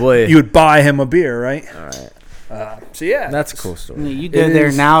Probably. you would buy him a beer, right? All right. So yeah, That's a cool story. You go It there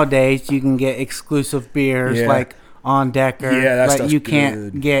is. nowadays, you can get exclusive beers Yeah. like on Decker Yeah, that that stuff's you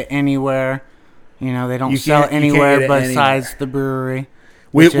can't good. get anywhere. You know, they don't You sell can't- you can't anywhere get it besides the brewery.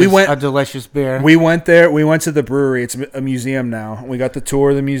 We which is went a delicious beer. We went there. We went to the brewery. It's a museum now. We got the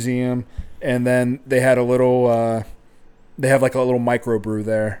tour of the museum, and then they had a little. They have like a little microbrew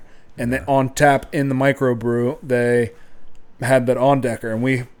there, and then on tap in the microbrew they had that on Decker, and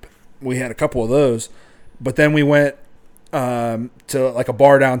we had a couple of those. But then we went to like a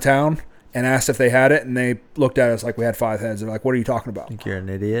bar downtown and asked if they had it, and they looked at us like we had 5 heads. They're like, "What are you talking about? Think you're an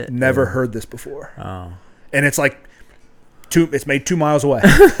idiot? Never Or- heard this before." Oh. And it's like it's made 2 miles away.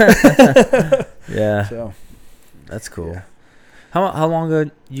 Yeah. So That's cool. How long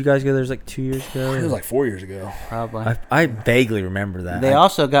ago you guys go? There's like 2 years ago. it was like 4 years ago. Probably. I vaguely remember that. They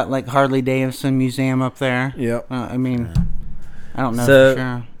also got like Harley Davidson Museum up there. Yep. I mean, I don't know So- for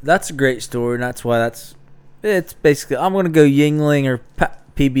sure. That's a great story, and that's why it's basically I'm gonna go Yingling or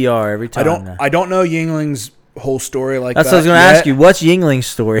PBR every time. now. I don't know Yingling's whole story like That's that what I was gonna yet. ask you. What's Yingling's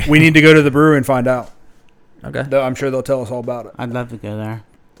story? We need to go to the brewery and find out. Okay. I'm sure they'll tell us all about it. I'd love to go there.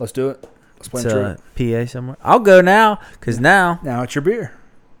 Let's do it. Let's plan It's a trip. PA somewhere. I'll go now because now Now it's your beer.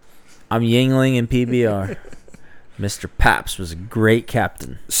 I'm Yingling and PBR. Mr. Paps was a great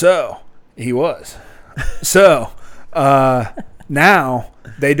captain. So he was. So now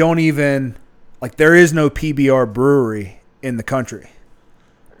they don't even like there is no PBR brewery in the country.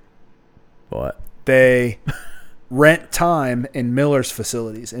 What? They rent time in Miller's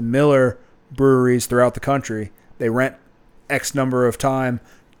facilities, in Miller breweries throughout the country. They rent X number of time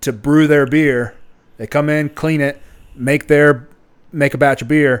to brew their beer. They come in, clean it, make a batch of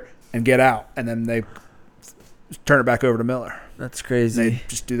beer, and get out. And then they turn it back over to Miller. That's They crazy.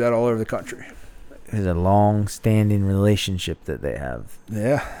 just do that all over the country. It's a long-standing relationship that they have.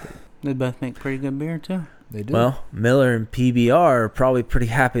 Yeah, They both make pretty good beer too. they do. Well, Miller and PBR are probably pretty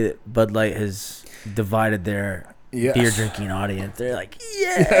happy that Bud Light has divided their Yes. beer drinking audience. They're like,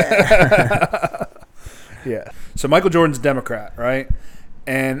 yeah. Yeah. So Michael Jordan's a Democrat, right?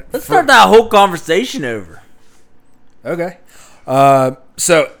 And Let's start that whole conversation over. Okay.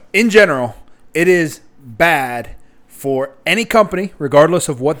 So in general, it is bad for any company, regardless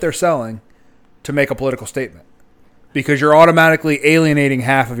of what they're selling, to make a political statement, because you're automatically alienating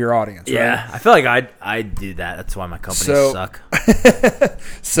half of your audience. Yeah, I feel like I'd do that. That's why my companies So- suck. Right?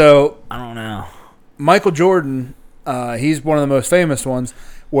 So I don't know. Michael Jordan, he's one of the most famous ones,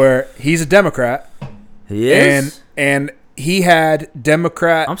 where he's a Democrat, He is. and he had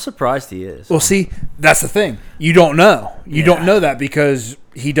Democrat. I'm surprised he is. Well, see, that's the thing. You don't know. You Yeah. don't know that because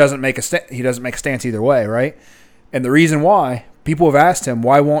he doesn't make a stance either way, right? And the reason why people have asked him,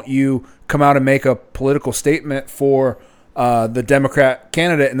 why won't you come out and make a political statement for the Democrat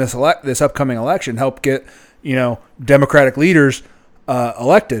candidate in this upcoming election, help get Democratic leaders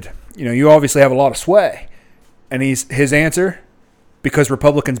elected? You obviously have a lot of sway. And his answer, because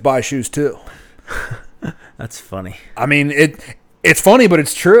Republicans buy shoes too. That's funny. I mean, it's funny, but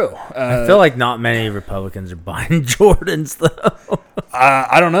it's true. I feel like not many Republicans are buying Jordans, though.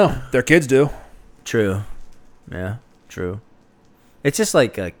 I don't know. Their kids do. True. Yeah, true. It's just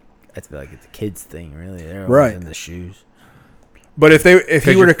like I feel like it's a kids thing, really. They're always Right. in the shoes. But if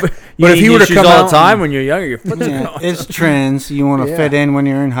he were to, You but if need he new were to shoes come all out, the time when you're younger, your foot's Yeah, going. it's trends. You want to Yeah. fit in when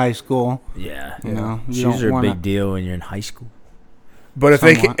you're in high school. Yeah, You know, you shoes don't are a wanna- big deal when you're in high school. but if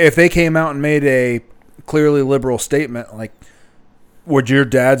somewhat. they came out and made a clearly liberal statement, like, would your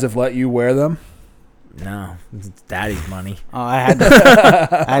dads have let you wear them? No, it's daddy's money. Oh, I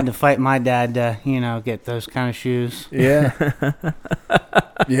had to fight my dad to get those kind of shoes. Yeah,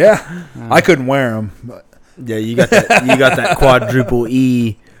 yeah. I couldn't wear them, but Yeah, you got that. You got that quadruple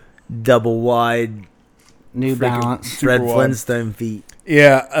E, double wide, New Freaking Balance. super Fred wide. Flintstone feet.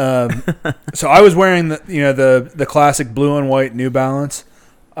 yeah. So I was wearing the classic blue and white New Balance.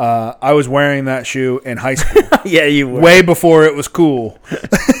 I was wearing that shoe in high school, Yeah, you were. way before it was cool.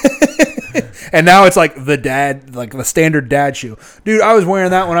 And now it's like the standard dad shoe. Dude, I was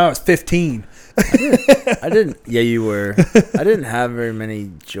wearing that when I was 15. I didn't. Yeah, you were. I didn't have very many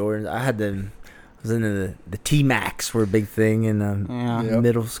Jordans. I was into the T-Max were a big thing in Yeah. Yep.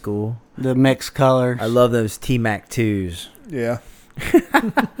 middle school. The mixed colors. I love those T-Mac 2s. Yeah.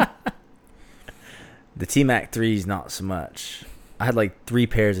 The T-Mac 3s, not so much. I had like 3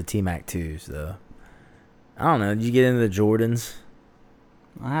 pairs of T-Mac 2s, though. I don't know. Did you get into the Jordans?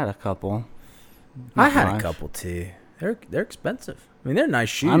 I had a couple. I Not had a much. couple, too. They're expensive. I mean, they're nice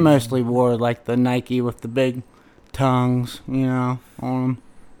shoes. I mostly wore like the Nike with the big tongues, you know, on them.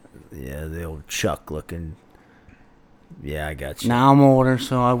 Yeah, the old Chuck looking. Yeah, I got you. Now I'm older,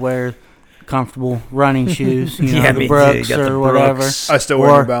 so I wear comfortable running shoes, you know, Yeah, the me too. Brooks You got the or whatever. Brooks. I still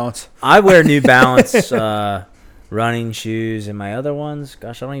wear Or- New Balance. I wear New Balance running shoes, and my other ones,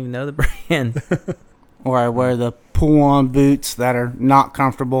 gosh, I don't even know the brand. Or I wear the pull-on boots that are not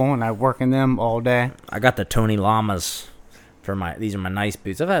comfortable, and I work in them all day. I got the Tony Lamas for these are my nice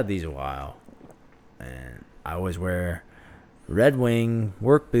boots. I've had these a while, and I always wear Red Wing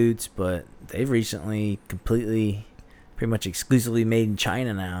work boots, but they've recently pretty much exclusively made in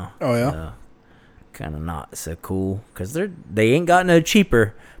China now. Oh, yeah? So, kind of not so cool because they ain't got no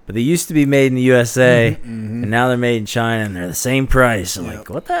cheaper, but they used to be made in the USA, and now they're made in China, and they're the same price. I'm like,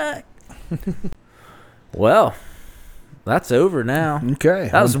 what the heck? Well, that's over now. Okay.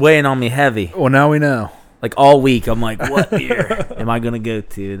 That was weighing on me heavy. Well, now we know. Like all week, I'm like, what beer am I gonna go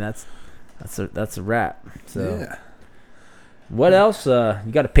to? And that's a wrap. So, Yeah. what else?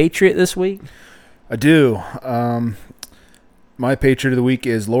 You got a Patriot this week? I do. My Patriot of the week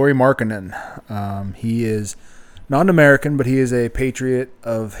is Lauri Markkanen. He is not an American, but he is a Patriot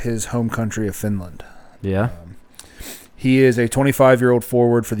of his home country of Finland. Yeah. He is a 25-year-old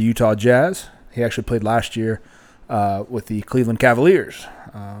forward for the Utah Jazz. He actually played last year with the Cleveland Cavaliers.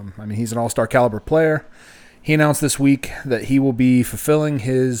 He's an all-star caliber player. He announced this week that he will be fulfilling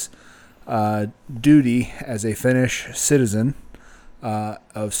his duty as a Finnish citizen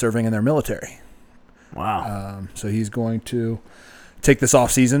of serving in their military. Wow. So he's going to take this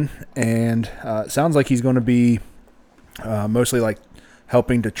off season, and it sounds like he's going to be mostly like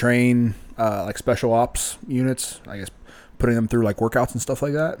helping to train like special ops units. I guess putting them through like workouts and stuff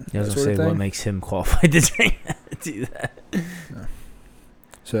like that. I was that gonna sort of say what thing. makes him qualified to do that.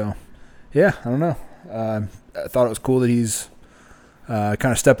 So, yeah, I don't know. I thought it was cool that he's kind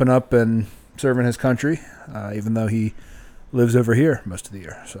of stepping up and serving his country, even though he lives over here most of the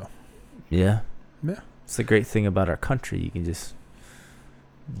year. So, Yeah. Yeah. It's the great thing about our country. You can just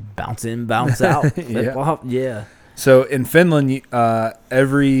bounce in, bounce out. Flip Yeah. off. Yeah. so in Finland,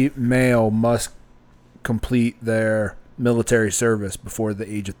 every male must complete their military service before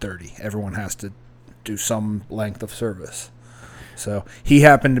the age of 30. Everyone has to do some length of service. So he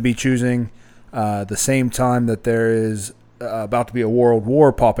happened to be choosing the same time that there is about to be a world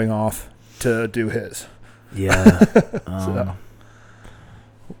war popping off to do his. Yeah. So.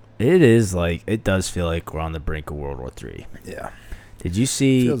 It is like, it does feel like we're on the brink of World War III. Yeah. Did you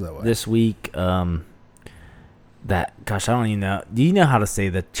see Feels that way. this week that, gosh, I don't even know. Do you know how to say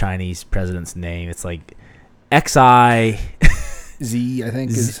the Chinese president's name? It's like XI, Z, I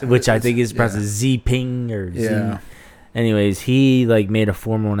think, which I think is yeah. President Xi Ping or Yeah. Z. Anyways, he like made a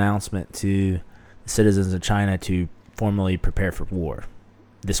formal announcement to the citizens of China to formally prepare for war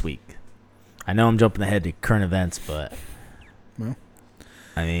this week. I know I'm jumping ahead to current events, but Well.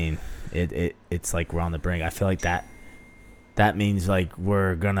 I mean, it's like we're on the brink. I feel like that means like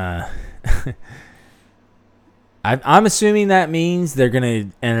we're gonna. I'm assuming that means they're gonna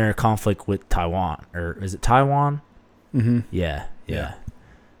enter a conflict with Taiwan, or is it Taiwan? Mm-hmm. Yeah. Yeah.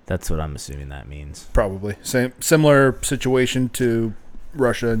 That's what I'm assuming that means. Probably. Similar situation to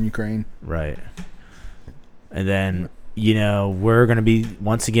Russia and Ukraine. Right. And then, we're going to be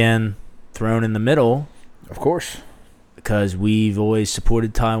once again thrown in the middle Of course. because we've always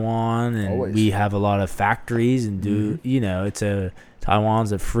supported Taiwan and Always. we have a lot of factories and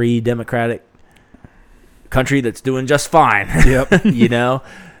Taiwan's a free democratic country that's doing just fine. Yep.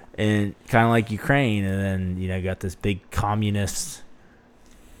 And kind of like Ukraine. And then, got this big communist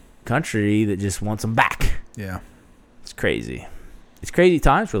country that just wants them back. Yeah. It's crazy. It's crazy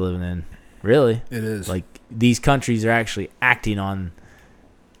times we're living in, really. It is. Like, these countries are actually acting on,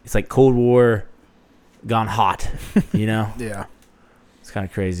 it's like Cold War gone hot, Yeah. It's kind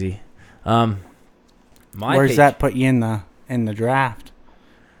of crazy. Where's that put you in the draft?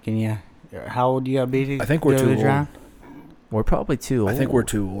 Can you? How old you gotta be to I think we're go to too the old. draft? We're probably too old. I think we're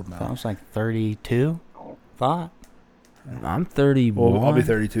too old I now. was like 32. Thought. I'm 31. Well, I'll be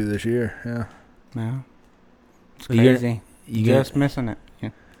 32 this year. Yeah. No. It's Well, you're- crazy. You Just missing it. Yeah.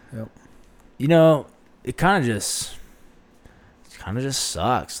 it kind of just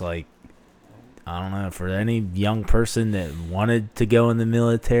sucks. Like, I don't know, for any young person that wanted to go in the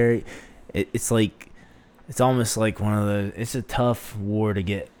military, it's like it's almost like one of the. It's a tough war to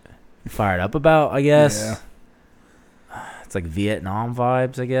get fired up about, I guess. Yeah. It's like Vietnam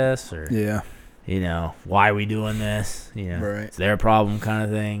vibes, I guess, or Yeah. Why are we doing this? Right. It's their problem kind of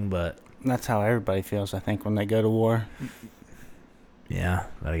thing, but That's how everybody feels, I think, when they go to war. yeah.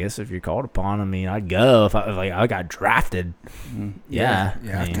 But I guess if you're called upon, I mean, I'd go if I got drafted. Mm. Yeah.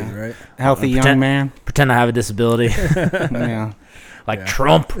 Yeah, I mean, good, right? Healthy young Pretend- man. pretend I have a disability, Yeah. like Yeah.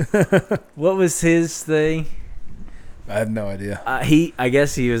 Trump. What was his thing? I have no idea. I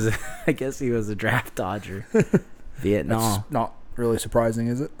guess he was. I guess he was a draft dodger. Vietnam. That's not really surprising,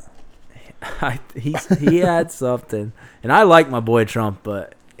 is it? He had something, and I like my boy Trump,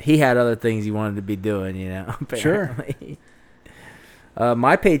 but he had other things he wanted to be doing. Sure. Apparently.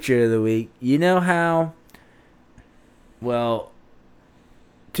 My Patriot of the Week. You know how? Well,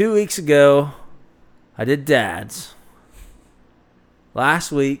 2 weeks ago, I did dads.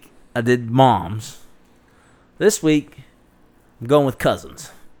 Last week, I did moms. This week, I'm going with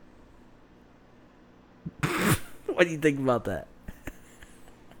cousins. What do you think about that?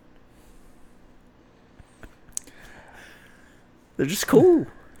 They're just cool.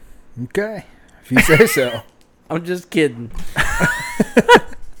 Okay. If you say so. I'm just kidding.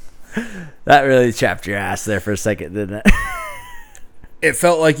 That really chapped your ass there for a second, didn't it? It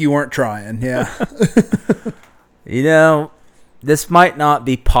felt like you weren't trying. Yeah. This might not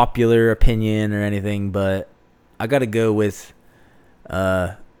be popular opinion or anything, but I got to go with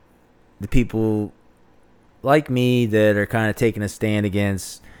the people like me that are kind of taking a stand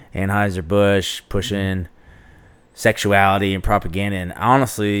against Anheuser-Busch, pushing sexuality and propaganda. And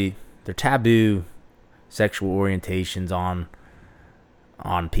honestly, they're taboo sexual orientations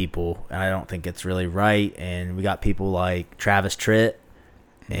on people, and I don't think it's really right. And we got people like Travis Tritt,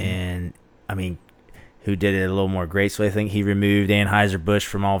 and I mean, who did it a little more gracefully. I think he removed Anheuser-Busch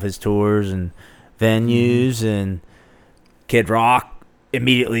from all of his tours and venues, and Kid Rock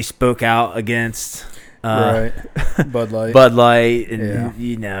immediately spoke out against Right. Bud Light. Bud Light, and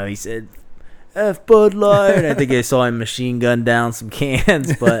Yeah. he said F Bud Light. And I think I saw him machine gun down some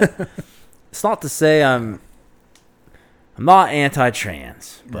cans, but it's not to say I'm not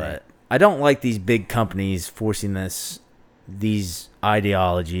anti-trans, but Right. I don't like these big companies forcing these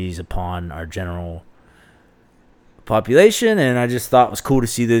ideologies upon our general population, and I just thought it was cool to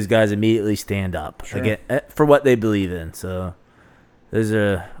see those guys immediately stand up Sure. for what they believe in. So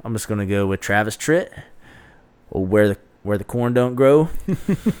I'm just gonna go with Travis Tritt, or where the corn don't grow,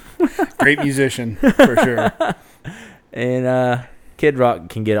 Great musician, for sure. and Kid Rock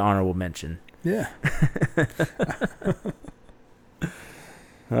can get an honorable mention. Yeah.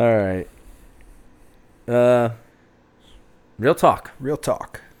 All right. Real talk. Real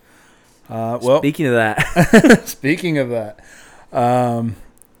talk. Well, Speaking of that, speaking of that,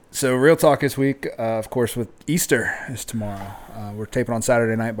 so real talk this week, of course, with Easter is tomorrow. We're taping on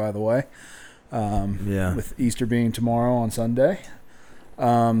Saturday night, by the way. Yeah. With Easter being tomorrow on Sunday.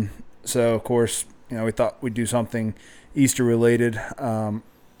 So of course, we thought we'd do something Easter related, and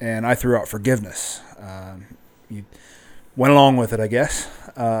I threw out forgiveness. You went along with it, I guess.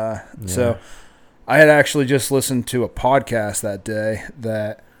 So I had actually just listened to a podcast that day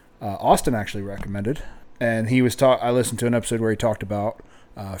that Austin actually recommended, and he was I listened to an episode where he talked about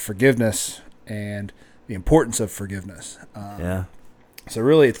forgiveness and the importance of forgiveness. yeah. So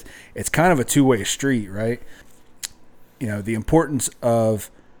really, it's kind of a two-way street, right? The importance of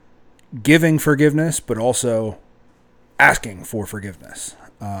giving forgiveness, but also asking for forgiveness.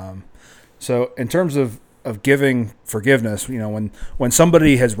 So in terms of giving forgiveness, when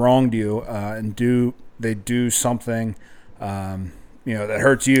somebody has wronged you and they do something that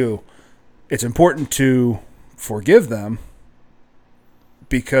hurts you, it's important to forgive them,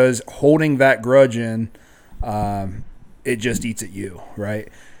 because holding that grudge in, it just eats at you, right?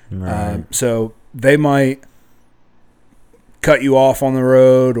 Right. So they might cut you off on the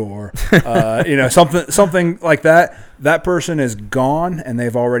road, or something like that. That person is gone, and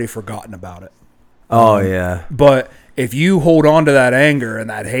they've already forgotten about it. Oh yeah. But if you hold on to that anger and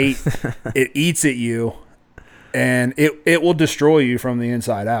that hate, it eats at you, and it will destroy you from the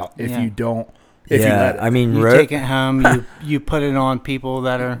inside out if you don't. If you let it. I mean, You take it home, you put it on people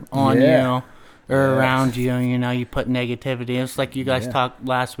that are on Yeah. you or around you, you put negativity. It's like you guys talked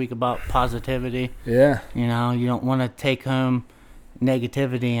last week about positivity. Yeah. You don't want to take home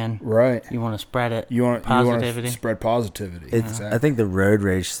negativity, and Right. you want to spread it. You want positivity. to spread positivity. It's. I think the road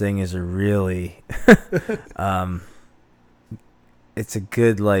rage thing is a really, it's a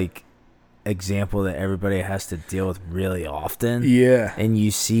good example that everybody has to deal with really often. Yeah. And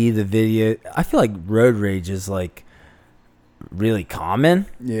you see the video. I feel like road rage is really common.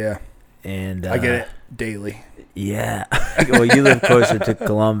 Yeah. And I get it daily. Yeah. Well, you live closer to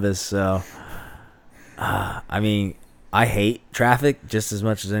Columbus, so I mean, I hate traffic just as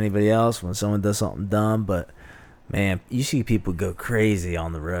much as anybody else when someone does something dumb, but man, you see people go crazy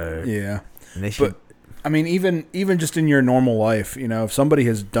on the road. Yeah. And they should, But I mean, even just in your normal life, if somebody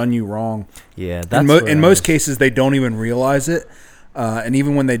has done you wrong, yeah, that's in most cases they don't even realize it, and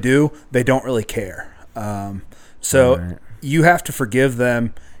even when they do, they don't really care. So Right. you have to forgive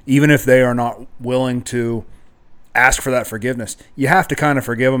them, even if they are not willing to ask for that forgiveness. You have to kind of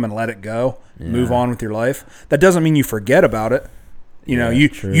forgive them and let it go, move on with your life. That doesn't mean you forget about it.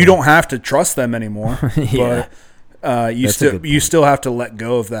 True. You don't have to trust them anymore, Yeah. but you That's a good point. still have to let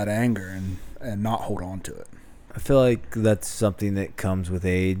go of that anger and not hold on to it. I feel like that's something that comes with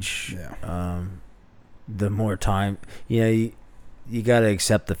age. Yeah. The more time, you got to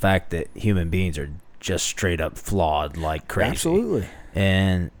accept the fact that human beings are just straight up flawed like crazy. Absolutely.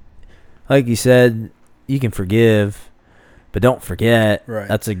 And like you said, you can forgive, but don't forget. Right.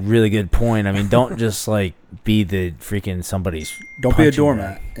 That's a really good point. I mean, don't just like be the freaking somebody's. Don't be a punching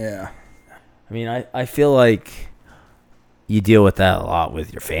doormat. bag. Yeah. I mean, I feel like you deal with that a lot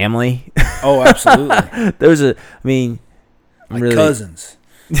with your family. Oh, absolutely. I'm My really, cousins.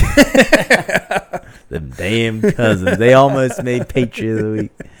 them damn cousins. They almost made Patriot of the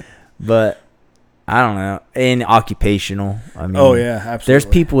Week. But I don't know. And occupational. I mean, Oh yeah, absolutely. there's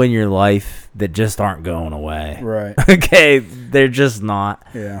people in your life that just aren't going away. Right. Okay, they're just not.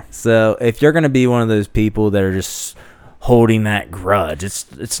 Yeah. So if you're going to be one of those people that are just holding that grudge,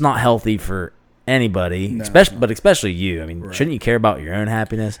 it's not healthy for anybody, No. especially you. I mean, Right. shouldn't you care about your own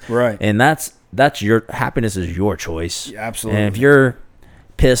happiness? Right. And that's your happiness is your choice. Yeah, absolutely. And if you're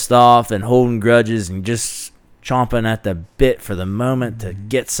pissed off and holding grudges and just chomping at the bit for the moment to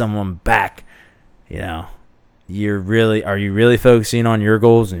get someone back, are you really focusing on your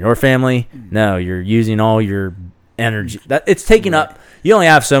goals and your family? No, you're using all your energy. That it's taking up. You only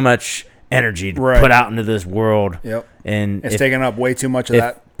have so much energy to Right. put out into this world. Yep. And It's taking up way too much of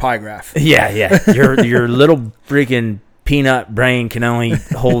that pie graph. yeah. Your little freaking peanut brain can only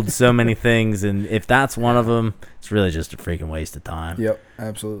hold so many things, and if that's one of them, it's really just a freaking waste of time. Yep.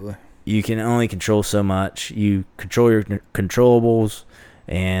 Absolutely. You can only control so much. You control your controllables,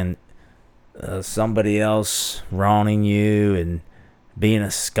 and somebody else wronging you and being a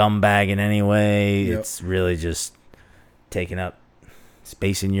scumbag in any way, Yep. it's really just taking up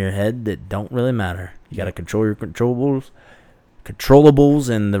space in your head that don't really matter. You got to control your controllables,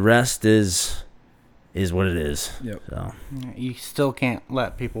 and the rest is what it is. Yep. So You still can't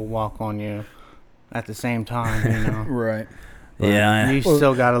let people walk on you at the same time, Right. yeah, You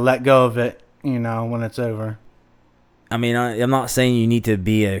still got to let go of it, when it's over. I mean, I'm not saying you need to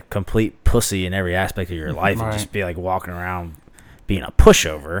be a complete pussy in every aspect of your life and Right. just be like walking around being a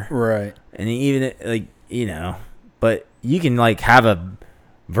pushover. Right. And even but you can like have a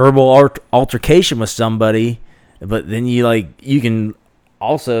verbal altercation with somebody, but then you can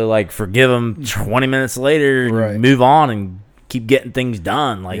also like forgive them 20 minutes later and Right. move on and keep getting things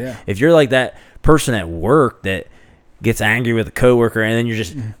done. Like Yeah. if you're like that person at work that gets angry with a coworker and then you're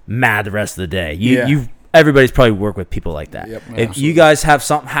just mad the rest of the day. Yeah. Everybody's probably worked with people like that. Yep, If absolutely. you guys have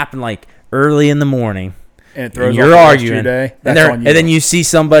something happen like early in the morning And it throws and off you're the rest of arguing, your day. and, That's they're- on you. and then you see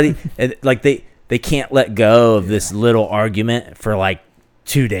somebody and like they can't let go of this little argument for like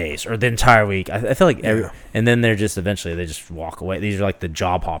 2 days or the entire week. I feel like and then they're just eventually they just walk away. These are like the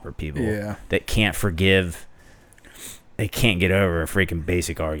job hopper people Yeah. that can't forgive. They can't get over a freaking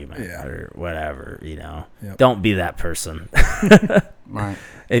basic argument or whatever. Yep. Don't be that person. Right.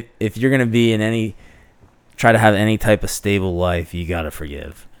 If you're gonna be try to have any type of stable life, you gotta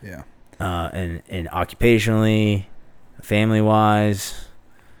forgive. Yeah. And occupationally, family wise,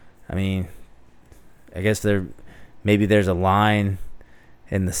 I mean, I guess maybe there's a line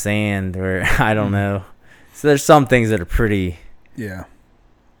in the sand where I don't know. So there's some things that are pretty. Yeah.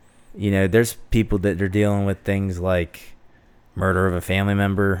 There's people that are dealing with things like murder of a family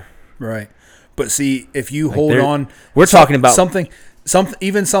member. Right. But see, if you Like hold on, we're talking about something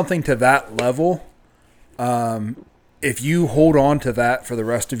to that level. If you hold on to that for the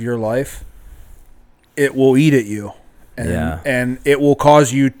rest of your life, it will eat at you, and it will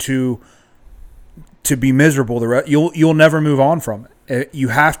cause you to be miserable. You'll never move on from it. You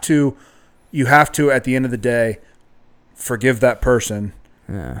have to at the end of the day forgive that person,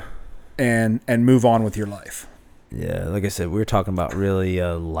 and move on with your life. Yeah, like I said, we were talking about really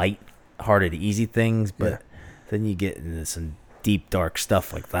light-hearted, easy things, but then you get into some deep, dark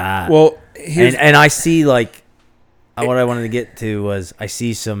stuff like that. Well, and I see like what I wanted to get to was I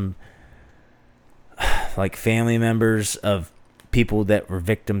see some like family members of people that were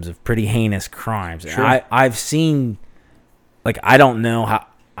victims of pretty heinous crimes. Sure. And I've seen, like, I don't know how.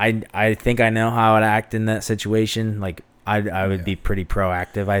 I think I know how I'd act in that situation. Like, I would be pretty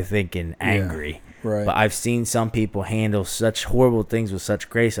proactive, I think, and angry. Right. But I've seen some people handle such horrible things with such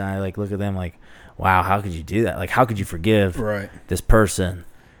grace, and I like look at them like, wow, how could you do that? Like, how could you forgive this person?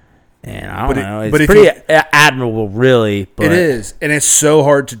 And I don't know. It's pretty admirable, really. But it is, and it's so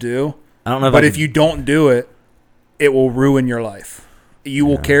hard to do. I don't know. But if you don't do it, it will ruin your life. You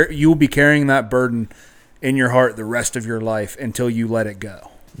will You will be carrying that burden in your heart the rest of your life until you let it go.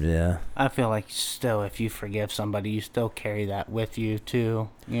 Yeah. I feel like still, if you forgive somebody, you still carry that with you too,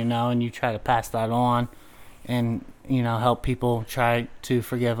 and you try to pass that on and, help people try to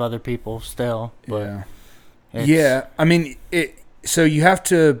forgive other people still. But yeah. I mean, so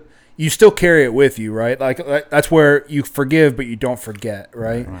you still carry it with you, right? Like that's where you forgive, but you don't forget,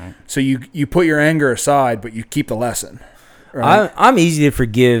 right? So you put your anger aside, but you keep the lesson. Right? I'm easy to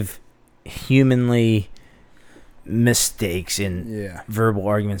forgive humanly mistakes and verbal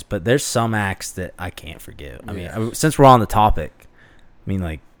arguments, but there's some acts that I can't forgive. I mean, since we're on the topic,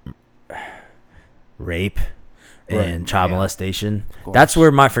 like rape and child molestation, that's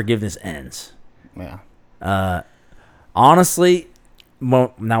where my forgiveness ends. Yeah. Honestly,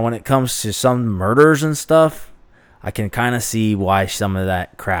 now when it comes to some murders and stuff, I can kind of see why some of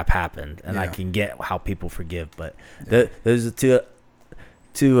that crap happened, and I can get how people forgive. But those are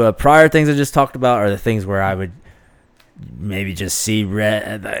two prior things I just talked about are the things where I would maybe just see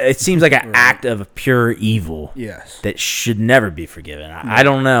red. It seems like an act of pure evil that should never be forgiven. I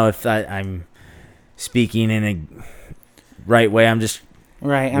don't know if I'm speaking in a right way. I'm just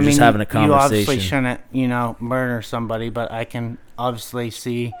right. Just having a conversation. You obviously shouldn't, murder somebody, but I can obviously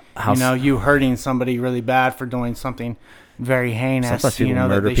see, you hurting somebody really bad for doing something very heinous. Sometimes people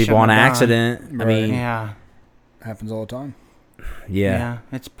murder that they people on shouldn't have accident. Right. I mean, happens all the time. Yeah,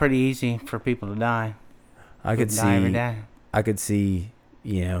 it's pretty easy for people to die. I could die every day. I could see,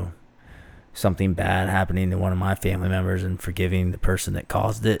 something bad happening to one of my family members and forgiving the person that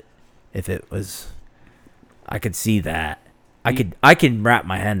caused it. If it was, I could see that. I could wrap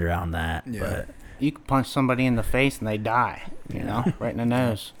my head around that. Yeah. But you could punch somebody in the face and they die. Right in the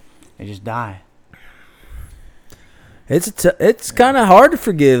nose, they just die. It's kind of hard to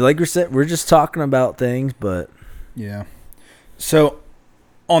forgive. Like we said, we're just talking about things, but yeah. So,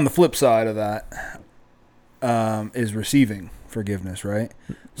 on the flip side of that, is receiving forgiveness, right?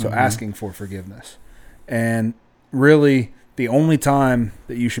 So asking for forgiveness. And really, the only time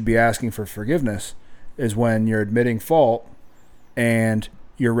that you should be asking for forgiveness is when you're admitting fault and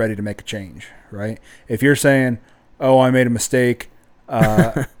you're ready to make a change, right? If you're saying, "Oh, I made a mistake,"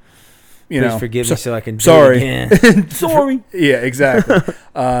 please forgive me so I can do sorry. it again. Sorry. Yeah, exactly.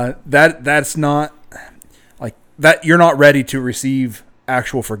 That's not like that. You're not ready to receive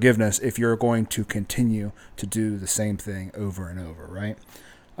actual forgiveness if you're going to continue to do the same thing over and over, right?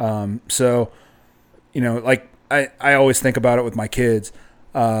 So, like I always think about it with my kids.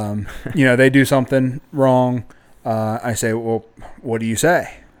 They do something wrong. I say, "Well, what do you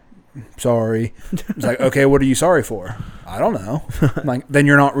say?" "Sorry." It's like, "Okay, what are you sorry for?" "I don't know." I'm like, then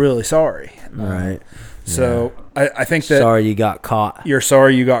you're not really sorry. Right. So I think that sorry you got caught. You're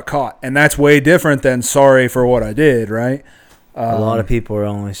sorry you got caught. And that's way different than sorry for what I did, right? A lot of people are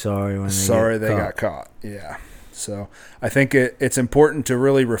only sorry when they got caught. Yeah. So I think it's important to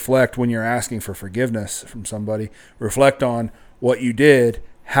really reflect when you're asking for forgiveness from somebody. Reflect on what you did,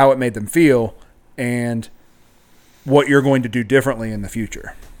 how it made them feel, and what you're going to do differently in the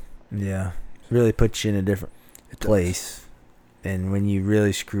future. Yeah. Really puts you in a different place. And when you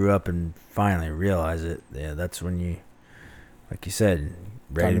really screw up and finally realize it, that's when you, like you said,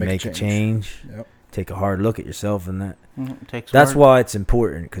 ready to make a change. Yep. Take a hard look at yourself, and That's why it's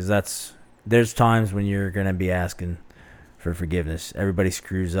important, because there's times when you're going to be asking for forgiveness. Everybody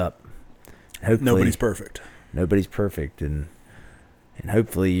screws up. Hopefully, nobody's perfect. Nobody's perfect, and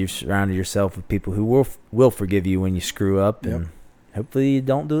hopefully you've surrounded yourself with people who will forgive you when you screw up, and hopefully you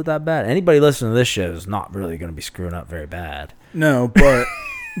don't do it that bad. Anybody listening to this show is not really going to be screwing up very bad. No,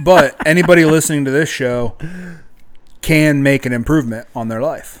 but anybody listening to this show can make an improvement on their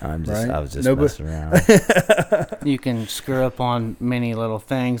life. I was just messing around. You can screw up on many little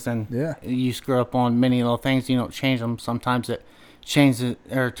things, and you screw up on many little things. You don't change them. Sometimes it changes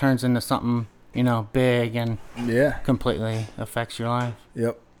or turns into something big and completely affects your life.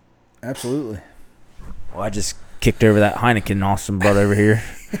 Yep, absolutely. Well, I just kicked over that Heineken Austin brought over here,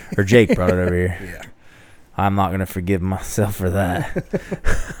 or Jake brought it over here. Yeah, I'm not gonna forgive myself for that.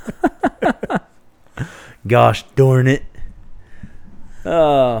 Gosh darn it.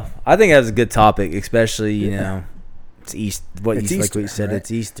 I think that was a good topic, especially, it's East. What It's you like Easter, what you said, right?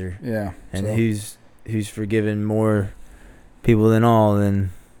 it's Easter. Yeah. And so- who's forgiven more people than all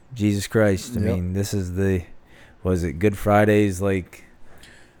than Jesus Christ? I Yep. mean, this is was it Good Friday's like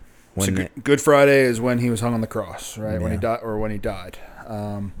when So Good Friday is when he was hung on the cross, right? When he Yeah. died, or when he died,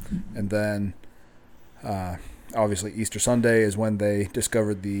 and then obviously Easter Sunday is when they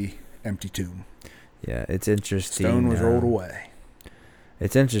discovered the empty tomb. yeah, it's interesting. Stone was rolled away.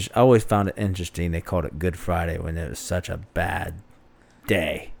 It's interesting. I always found it interesting. They called it Good Friday when it was such a bad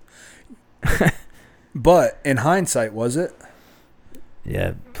day. But in hindsight, was it?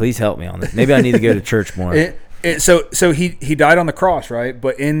 Yeah, please help me on this. Maybe I need to go to church more. So he died on the cross, right?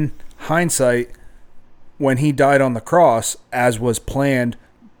 But in hindsight, when he died on the cross, as was planned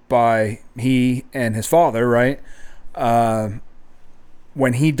by he and his Father, right?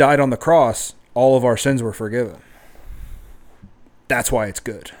 When he died on the cross, all of our sins were forgiven. That's why it's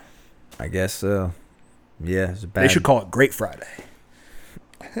good. I guess so. Yeah, it's a bad. They should call it Great Friday.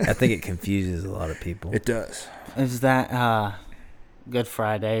 I think it confuses a lot of people. It does. Is that Good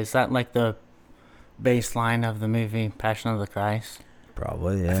Friday? Is that like the baseline of the movie Passion of the Christ?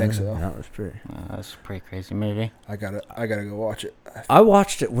 Probably, yeah. I think so. That was pretty. That's a pretty crazy movie. I gotta go watch it. I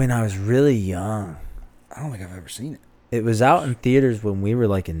watched it when I was really young. I don't think I've ever seen it. It was out in theaters when we were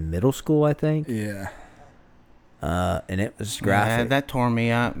like in middle school, I think. Yeah. And it was Yeah, graphic. that tore me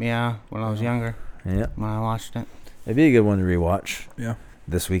up. Yeah, when I was younger, Yeah, when I watched it. it'd be a good one to rewatch. Yeah.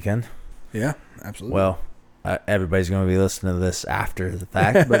 This weekend. Yeah. Absolutely. Well, everybody's going to be listening to this after the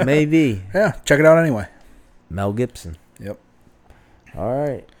fact, but maybe yeah. Check it out anyway. Mel Gibson. Yep. All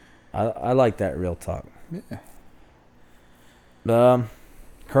right, I like that real talk. Yeah.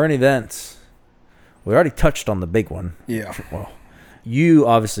 Current events. We already touched on the big one. Yeah. Well, you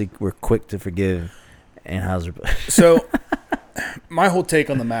obviously were quick to forgive Anheuser-Busch. So, my whole take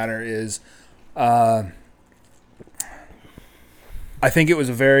on the matter is, I think it was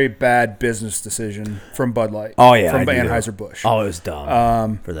a very bad business decision from Bud Light. Oh, yeah, from I do. Anheuser-Busch. Oh, it was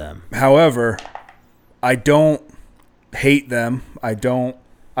dumb for them. However, I don't hate them. Like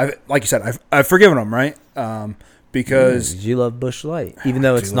you said, I've forgiven them, right? Because You love Busch Light, even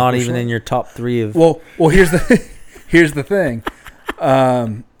though do it's love not Busch even Light. in your top 3 of. well, here's the thing.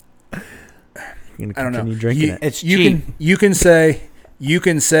 You're I don't know. continue drinking it. It's you cheap. can say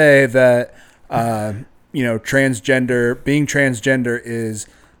that being transgender is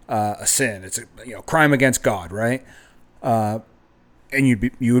a sin. It's a crime against God, right? And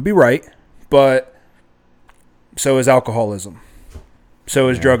you would be right, but so is alcoholism, so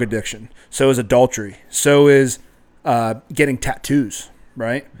is drug addiction, so is adultery, so is getting tattoos,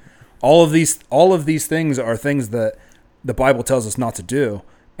 right? All of these things are things that the Bible tells us not to do,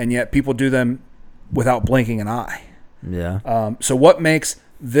 and yet people do them without blinking an eye. Yeah. So what makes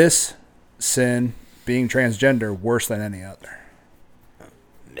this sin, being transgender, worse than any other?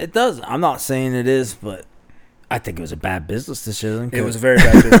 It does. I'm not saying it is, but I think it was a bad business decision. It was a very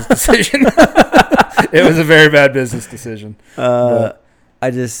bad business decision. It was a very bad business decision.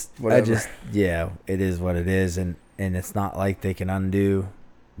 Yeah, it is what it is, and it's not like they can undo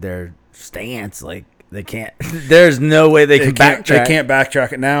their stance. Like they can't. There's no way they can backtrack. They can't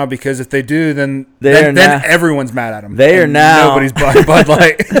backtrack it now, because if they do, then now- everyone's mad at them. They are now- nobody's Bud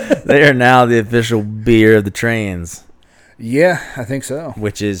Light. They are now the official beer of the trans, Yeah, I think so.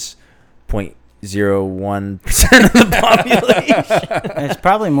 which is 0.01% of the population. It's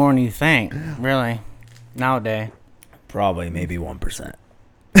probably more than you think, really, nowadays. Probably maybe 1%,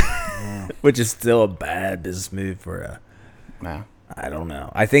 which is still a bad business move for a. No. I don't know.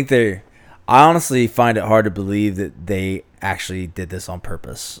 I honestly find it hard to believe that they actually did this on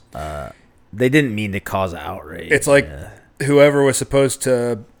purpose. They didn't mean to cause outrage. It's like whoever was supposed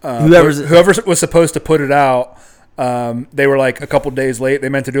to Whoever was supposed to put it out. They were like a couple days late. They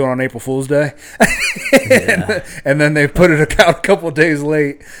meant to do it on April Fool's Day, and then they put it out a couple of days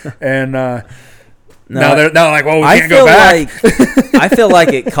late. And now they're like, "Well, we can't go back." I feel like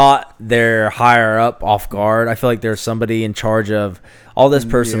it caught their higher up off guard. I feel like there's somebody in charge of all this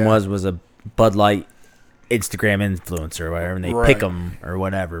person Yeah. was a Bud Light Instagram influencer or whatever, and they Right. pick them or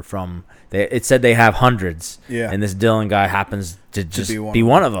whatever from. It said they have hundreds, and this Dylan guy happens to just be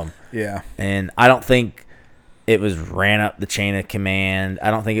one of them. Yeah, And I don't think it was ran up the chain of command.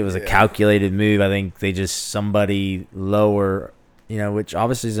 I don't think it was a calculated move. I think they just somebody lower, which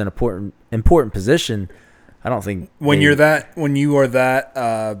obviously is an important position. I don't think when you are that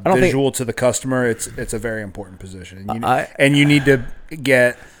think- visual to the customer, it's a very important position, I- and you need to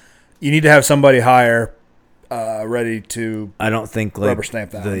have somebody higher ready to. I don't think rubber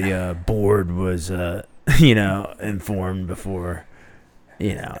stamp that the board was informed before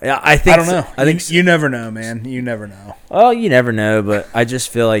I think I don't know. I think you never know, man. You never know. Well, you never know, but I just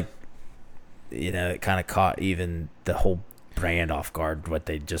feel like it kind of caught even the whole brand off guard what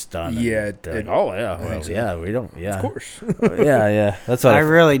they just done. Yeah. We don't. Yeah, of course. yeah. That's what I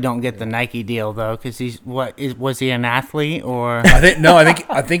really don't get the Nike deal though, because was he an athlete or?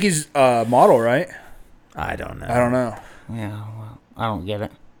 I think he's a model, right? I don't know. I don't know. Yeah, well, I don't get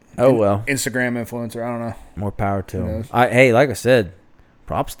it. Oh well, Instagram influencer. I don't know. More power to him. Hey, like I said,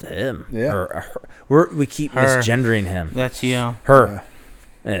 props to him. Yeah, her. We keep misgendering him. That's you. Her.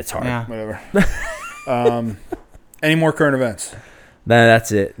 Yeah. It's hard. Yeah. Whatever. Any more current events? No,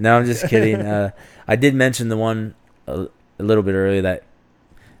 that's it. No, I'm just kidding. I did mention the one a little bit earlier that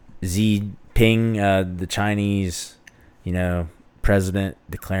Xi Jinping, the Chinese, president,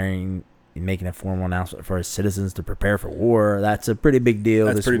 making a formal announcement for his citizens to prepare for war. That's a pretty big deal.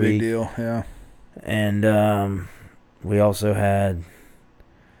 That's this a pretty week. big deal. Yeah. And we also had,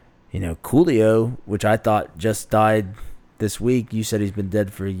 Coolio, which I thought just died this week. You said he's been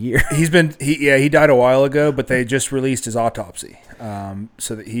dead for a year. He died a while ago, but they just released his autopsy.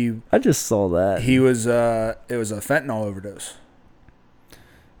 So that I just saw that. It was a fentanyl overdose.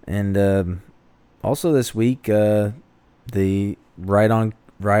 And also this week, the right on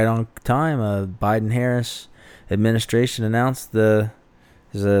time, Biden-Harris administration announced there's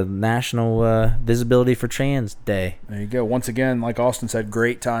a National Visibility for Trans Day. There you go. Once again, like Austin said,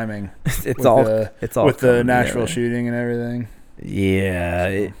 great timing. It's all with the Nashville shooting and everything.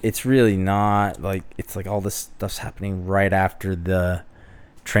 Yeah, it's really not it's like all this stuff's happening right after the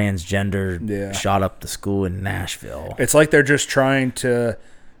transgender shot up the school in Nashville. It's like they're just trying to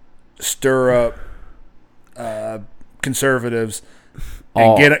stir up conservatives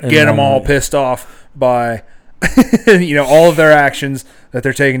and get them all pissed off by all of their actions that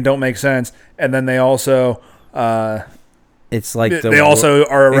they're taking don't make sense, and then they also it's like they also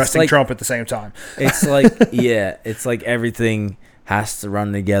are arresting Trump at the same time. It's like it's like everything has to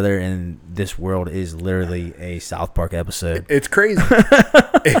run together, and this world is literally a South Park episode. It's crazy.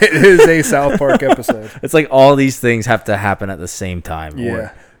 It is a South Park episode. It's like all these things have to happen at the same time,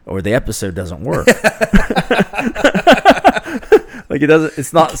 or the episode doesn't work. Like it doesn't.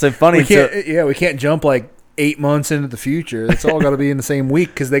 It's not so funny. We can't jump like 8 months into the future. It's all got to be in the same week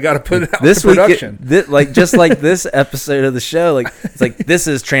because they got to put it out this for production. Just like this episode of the show, it's like this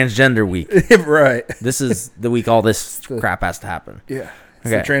is transgender week, right? This is the week all this crap has to happen. Yeah, it's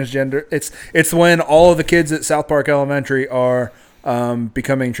the transgender. It's when all of the kids at South Park Elementary are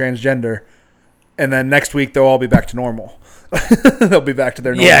becoming transgender, and then next week they'll all be back to normal. They'll be back to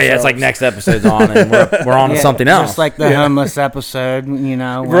their normal selves. It's like next episode's on and we're on to something else. Just like the homeless episode,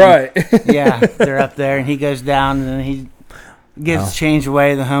 right. They're up there and he goes down and then he gives change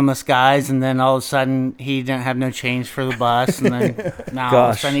away to the homeless guys, and then all of a sudden he didn't have no change for the bus, and then now all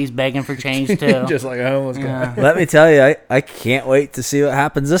of a sudden he's begging for change too. Just like a homeless guy. Let me tell you, I can't wait to see what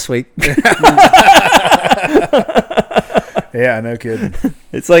happens this week. Yeah, no kidding.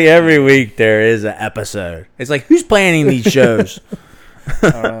 It's like every week there is an episode. It's like, who's planning these shows?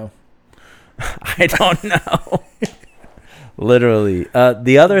 I don't know. Literally.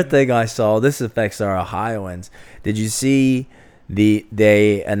 The other thing I saw, this affects our Ohioans. Did you see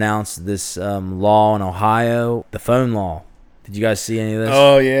they announced this law in Ohio, the phone law? Did you guys see any of this?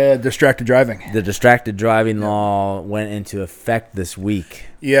 Oh, yeah, distracted driving. The distracted driving law went into effect this week.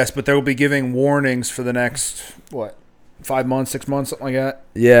 Yes, but they will be giving warnings for the next, 5 months, 6 months, something like that.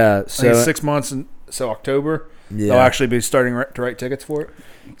 Yeah, so 6 months, and so October. Yeah. They'll actually be starting to write tickets for it.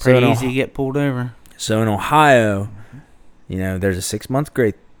 Pretty easy to get pulled over. So in Ohio, there's a 6 month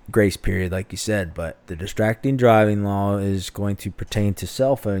grace period, like you said, but the distracting driving law is going to pertain to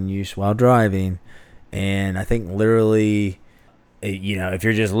cell phone use while driving, and I think literally, if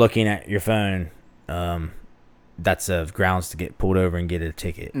you're just looking at your phone, that's grounds to get pulled over and get a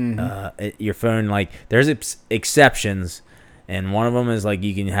ticket. Mm-hmm. Your phone, there's exceptions, and one of them is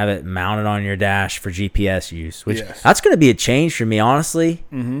you can have it mounted on your dash for GPS use, which that's going to be a change for me, honestly.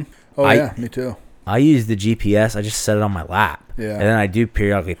 Mm-hmm. Oh, me too. I use the GPS. I just set it on my lap, and then I do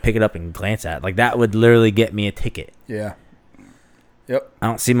periodically pick it up and glance at it. That would literally get me a ticket. Yeah. Yep. I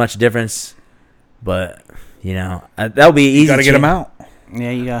don't see much difference, but that'll be easy. You got to get them out.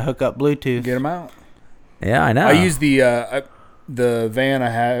 Yeah, you got to hook up Bluetooth. Get them out. Yeah, I know. I use the van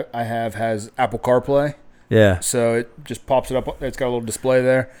I have has Apple CarPlay. Yeah. So it just pops it up. It's got a little display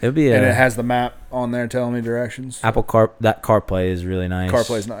there. And it has the map on there telling me directions. That CarPlay is really nice.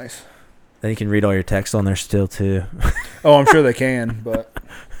 CarPlay's nice. Then you can read all your text on there still too. Oh, I'm sure they can, but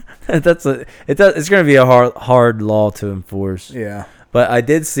it's going to be a hard law to enforce. Yeah. But I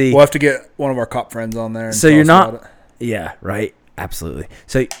did see. We'll have to get one of our cop friends on there. And so you're not. Yeah. Right. Absolutely.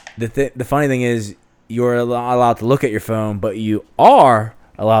 So the funny thing is, you're allowed to look at your phone, but you are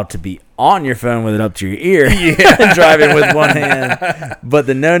allowed to be on your phone with it up to your ear, driving with one hand. But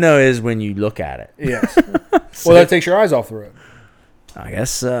the no is when you look at it. Yes. Well, that takes your eyes off the road. I guess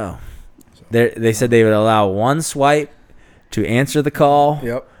so. They said they would allow one swipe to answer the call.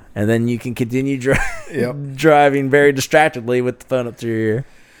 Yep. And then you can continue driving very distractedly with the phone up to your ear.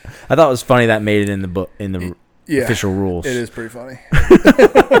 I thought it was funny that made it in the book official rules. It is pretty funny.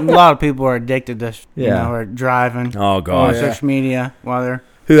 A lot of people are addicted to or driving. Oh gosh, on social media while they're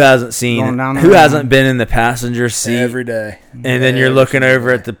who hasn't been in the passenger seat every day, and then you're looking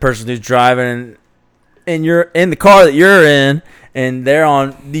over at the person who's driving, and you're in the car that you're in, and they're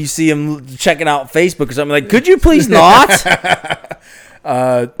on. You see them checking out Facebook or something. Like, could you please not?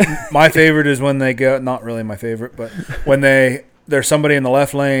 My favorite is when they go. Not really my favorite, but when there's somebody in the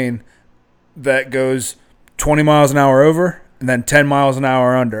left lane that goes 20 miles an hour over and then 10 miles an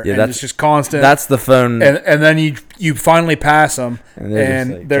hour under. Yeah, and it's just constant. That's the phone. And then you finally pass them,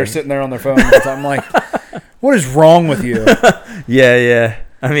 and they're sitting there on their phone. I'm like, what is wrong with you? Yeah.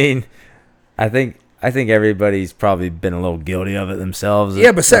 I mean, I think everybody's probably been a little guilty of it themselves.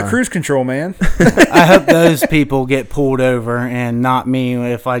 Yeah, but set cruise control, man. I hope those people get pulled over and not me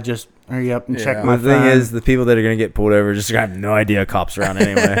if I just hurry up and check my phone. The thing is, the people that are going to get pulled over just have no idea cops around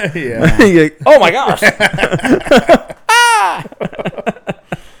anyway. Yeah. You're like, oh my gosh.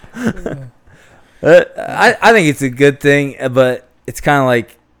 I think it's a good thing, but it's kind of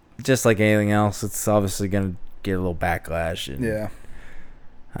like, just like anything else, it's obviously going to get a little backlash. And yeah.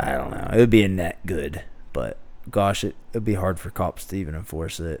 I don't know. It would be a net good, but gosh, it would be hard for cops to even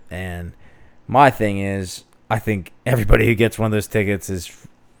enforce it. And my thing is, I think everybody who gets one of those tickets is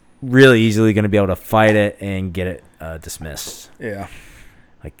really easily going to be able to fight it and get it dismissed. Yeah.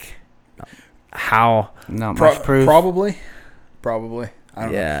 Like, how? Not much proof. Probably. I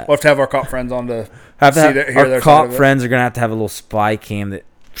don't know. We'll have to have our cop friends on to hear their cop friends are going to have a little spy cam that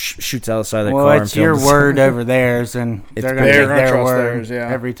shoots out the side of their car. Well, it's your word over theirs, and they're going to take their word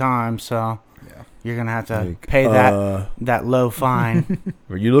every time. So you're going to have to pay that low fine.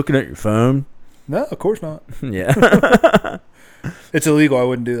 Were you looking at your phone? No, of course not. Yeah. It's illegal. I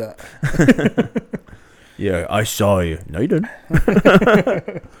wouldn't do that. Yeah, I saw you. No, you didn't.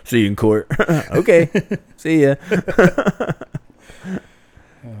 See you in court. Okay. See ya.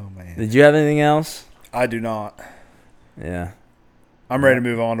 Oh, man. Did you have anything else? I do not. Yeah. I'm ready to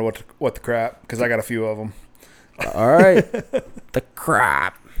move on to what the crap, because I got a few of them. All right. The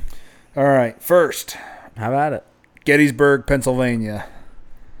crap. All right. First. How about it? Gettysburg, Pennsylvania.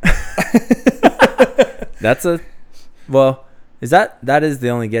 That's that is the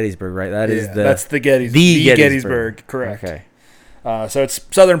only Gettysburg, right? That's the Gettysburg, correct. Okay. So it's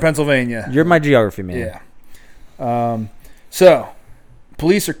southern Pennsylvania. You're my geography man. Yeah. So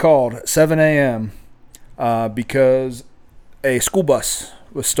police are called at 7 a.m. Because a school bus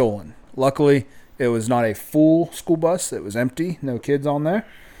was stolen. Luckily, it was not a full school bus. It was empty. No kids on there.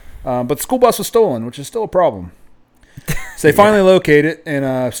 But the school bus was stolen, which is still a problem. So they finally locate it in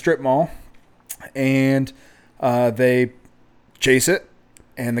a strip mall, and they chase it,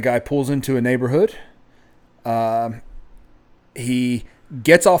 and the guy pulls into a neighborhood. He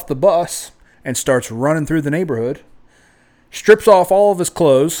gets off the bus and starts running through the neighborhood, strips off all of his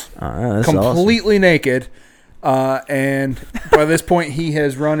clothes, completely naked, and by this point he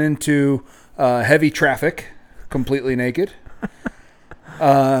has run into heavy traffic, completely naked.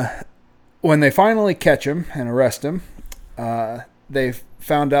 When they finally catch him and arrest him, they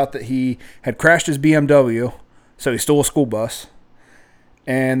found out that he had crashed his BMW, so he stole a school bus.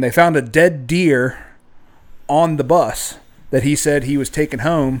 And they found a dead deer on the bus that he said he was taking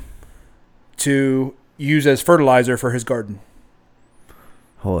home to use as fertilizer for his garden.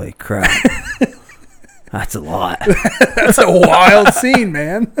 Holy crap. That's a lot. That's a wild scene,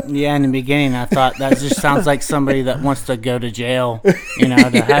 man. Yeah, in the beginning I thought that just sounds like somebody that wants to go to jail,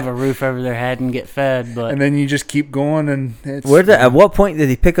 to have a roof over their head and get fed. But and then you just keep going, and it's... At what point did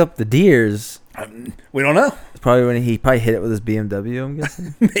he pick up the deers? We don't know. It's probably when he hit it with his BMW, I'm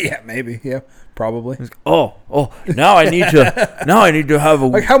guessing. Yeah, maybe. Yeah, probably. Like, now I need to have a...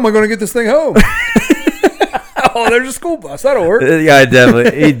 Like, how am I going to get this thing home? Oh, there's a school bus. That'll work. Yeah,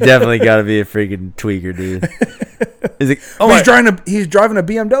 he definitely got to be a freaking tweaker, dude. He's like, he's driving a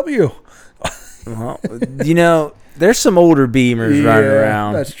BMW. Well, there's some older Beamers running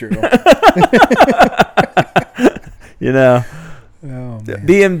around. That's true.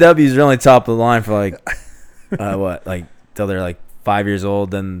 BMWs are only top of the line for till they're like 5 years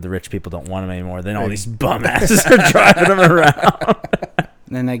old. Then the rich people don't want them anymore. Then all these bum asses are driving them around.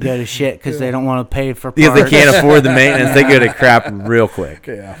 then they go to shit because they don't want to pay for parts. Because they can't afford the maintenance, they go to crap real quick.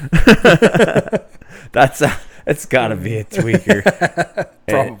 Yeah. It's got to be a tweaker.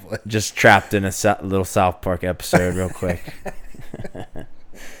 Probably. Just trapped in a little South Park episode real quick.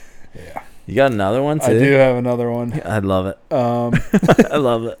 Yeah. You got another one, too? I do have another one. I love it. I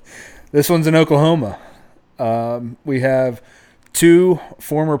love it. This one's in Oklahoma. We have 2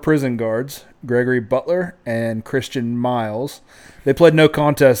 former prison guards, Gregory Butler and Christian Miles. They pled no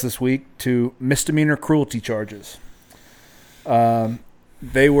contest this week to misdemeanor cruelty charges.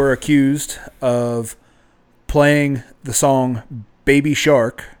 They were accused of playing the song Baby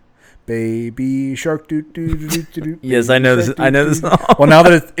Shark. Baby Shark. Doo, doo, doo, doo, doo, doo, Yes, I know this. I know this song. Well, now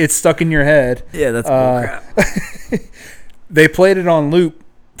that it's stuck in your head. Yeah, that's bullcrap. They played it on loop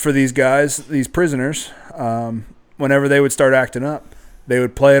for these guys, these prisoners. Whenever they would start acting up, they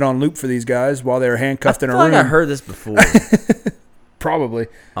would play it on loop for these guys while they were handcuffed in a room. I heard this before. Probably.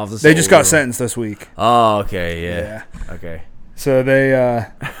 They just got sentenced this week. Oh, okay, yeah. Okay. So they...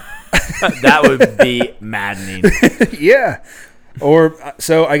 that would be maddening. Yeah. Or,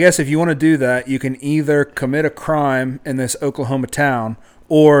 so I guess if you want to do that, you can either commit a crime in this Oklahoma town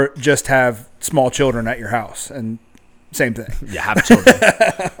or just have small children at your house. And same thing. Yeah, have children.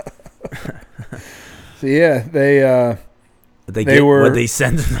 So yeah, they were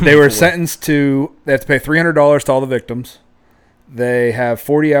sentenced to, they have to pay $300 to all the victims. They have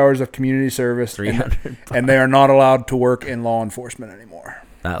 40 hours of community service, and they are not allowed to work in law enforcement anymore.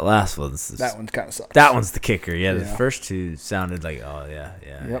 That last that one's kind of sucks. That one's the kicker. Yeah, the first two sounded like, oh yeah.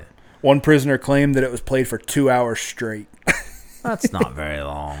 Yep. Yeah. One prisoner claimed that it was played for 2 hours straight. That's not very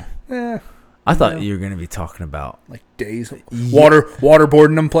long. Yeah. I thought you were going to be talking about like days,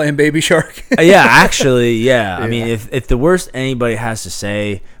 waterboarding them playing Baby Shark. Yeah, actually, yeah. I mean, if the worst anybody has to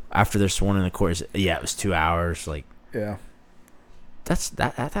say after they're sworn in the court is, yeah, it was 2 hours. Like, yeah, that's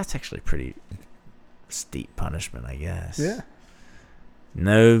actually pretty steep punishment, I guess. Yeah.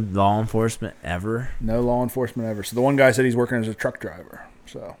 No law enforcement ever. No law enforcement ever. So the one guy said he's working as a truck driver.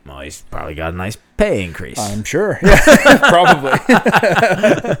 So well, he's probably got a nice pay increase. I'm sure. Yeah, probably.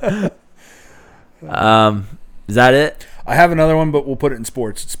 Is that it? I have another one, but we'll put it in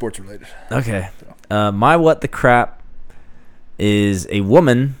sports. It's sports related. Okay. My what the crap is a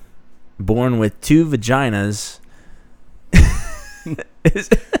woman born with 2 vaginas,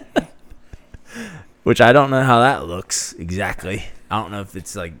 which I don't know how that looks exactly. I don't know if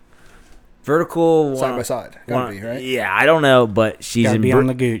it's like vertical, side by side. Gotta be, right? Yeah, I don't know, but she's on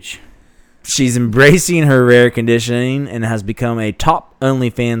the gooch. She's embracing her rare conditioning and has become a top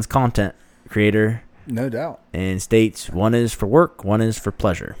OnlyFans content creator. No doubt. And states one is for work, one is for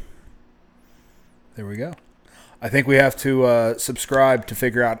pleasure. There we go. I think we have to subscribe to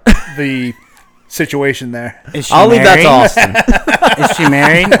figure out the situation there. I'll leave that to Austin. Is she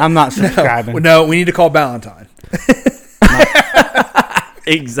married? I'm not subscribing. No, we need to call Valentine.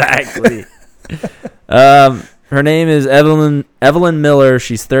 Exactly. Her name is Evelyn Miller.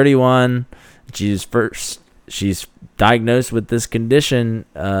 She's 31. She's diagnosed with this condition,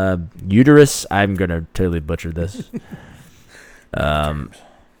 uterus. I'm gonna totally butcher this.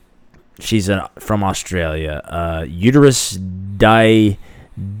 She's from Australia. Uterus didyphilus.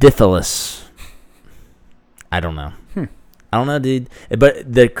 I don't know. I don't know, dude.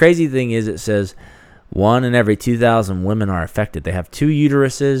 But the crazy thing is, it says 1 in every 2,000 women are affected. They have 2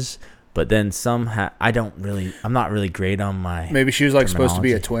 uteruses, but then some I'm not really great on my. Maybe she was like supposed to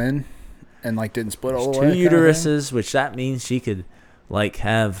be a twin, and like didn't split all the way. 2 uteruses, which that means she could like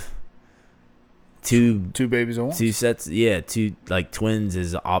have two babies at once. 2 sets. Yeah, 2 like twins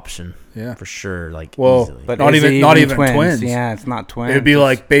is an option. Yeah, for sure. Like, well, easily. But not even twins. Yeah, it's not twins. It'd be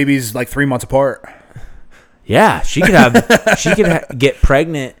like babies like 3 months apart. Yeah, she could have. Get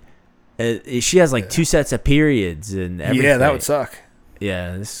pregnant. She has like 2 sets of periods and everything. Yeah, that would suck.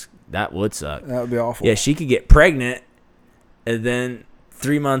 Yeah, that would suck. That would be awful. Yeah, she could get pregnant and then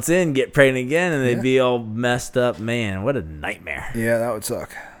 3 months in get pregnant again, and they'd be all messed up. Man, what a nightmare. Yeah, that would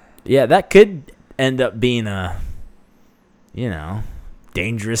suck. Yeah, that could end up being a,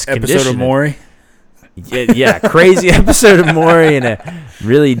 dangerous episode of Maury. Yeah, crazy episode of Maury and a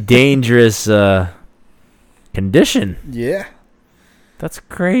really dangerous condition. Yeah. That's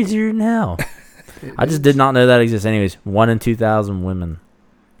crazier than hell. I just did not know that exists. Anyways, 1 in 2,000 women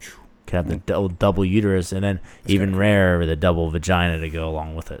could have the double uterus, and then even rarer, the double vagina to go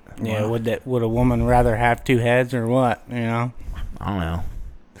along with it. Yeah, would a woman rather have 2 heads or what? I don't know.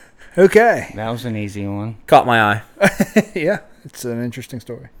 Okay. That was an easy one. Caught my eye. Yeah, it's an interesting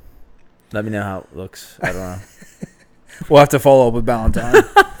story. Let me know how it looks. I don't know. We'll have to follow up with Valentine.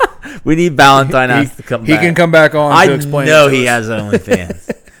 We need Valentine has to come back. He can come back on to explain I know it to he us. has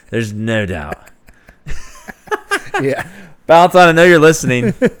OnlyFans. There's no doubt. Yeah. Valentine, I know you're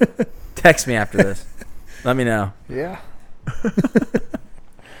listening. Text me after this. Let me know. Yeah.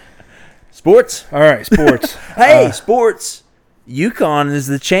 Sports? All right, sports. Hey, sports. UConn is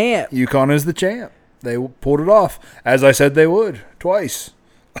the champ. UConn is the champ. They pulled it off, as I said they would, twice.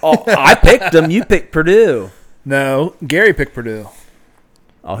 Oh, I picked them. You picked Purdue. No, Gary picked Purdue.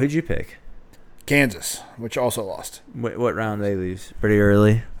 Oh, who'd you pick? Kansas, which also lost. What round did they lose? Pretty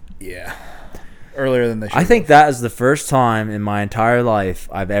early. Yeah. Earlier than they should. I think that is the first time in my entire life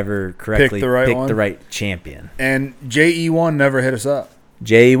I've ever correctly picked the right champion. And JE1 never hit us up.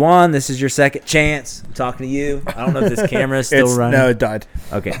 JE1, this is your second chance. I'm talking to you. I don't know if this camera is still running. No, it died.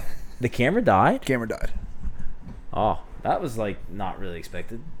 Okay. The camera died? Camera died. Oh, that was like not really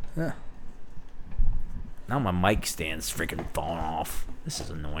expected. Yeah. Now my mic stand's freaking falling off. This is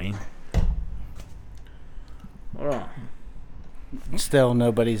annoying. Hold on. Still,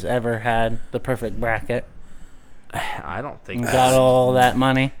 nobody's ever had the perfect bracket. I don't think And got all that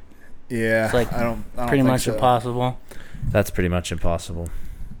money. Yeah. It's like I don't pretty think much so. impossible. That's pretty much impossible.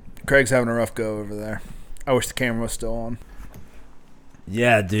 Craig's having a rough go over there. I wish the camera was still on.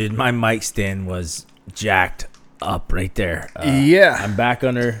 Yeah, dude, my mic stand was jacked up right there. Yeah. I'm back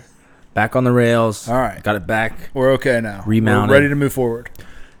on the rails. All right. Got it back. We're okay now. Remounted. We're ready to move forward.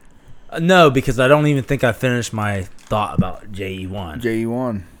 No, because I don't even think I finished my thought about JE1.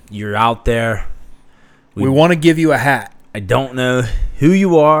 JE1. You're out there. We want to give you a hat. I don't know who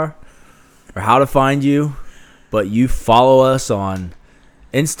you are or how to find you, but you follow us on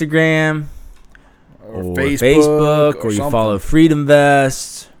Instagram or Facebook, or you something. follow Freedom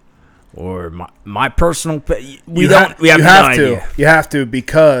Vest or my personal page. We You have no idea. You have to,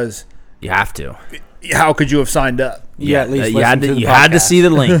 because You have to. how could you have signed up? Yeah, at least you had listen to the had to podcast. see the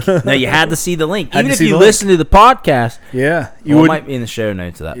link. No, you had to see the link. Had Even to if see you the listen to the podcast, Yeah. it might be in the show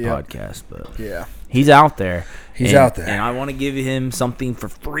notes of that Yeah. podcast. But Yeah. he's out there. He's out there. and I want to give him something for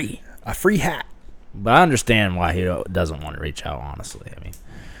free. A free hat But I understand why he doesn't want to reach out. Honestly, I mean,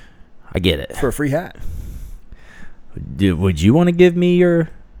 I get it. for a free hat. Would you want to give me your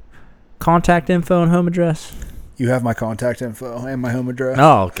contact info and home address? You have my contact info and my home address.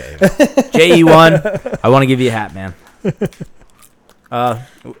 Oh, okay. JE1, I want to give you a hat, man.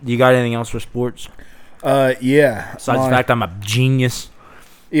 You got anything else for sports? Yeah. Besides the fact I'm a genius.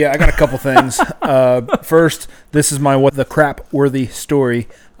 Yeah, I got a couple things. First, this is my what the crap worthy story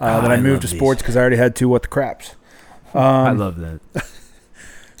that I moved to love sports because I already had two what the craps. I love that.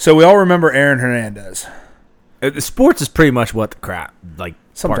 So we all remember Aaron Hernandez. Sports is pretty much what the crap, like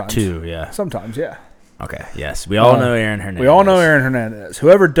Sometimes. part 2, yeah. Sometimes, yeah. Okay, yes. We all know Aaron Hernandez. We all know Aaron Hernandez.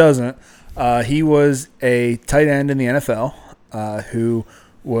 Whoever doesn't, he was a tight end in the NFL who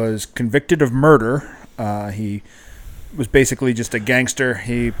was convicted of murder. He was basically just a gangster.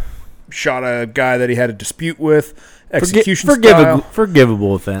 He shot a guy that he had a dispute with. Execution style.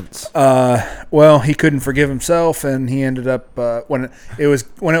 Forgivable offense. Well, he couldn't forgive himself, and he ended up when it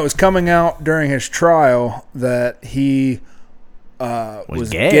was coming out during his trial that he was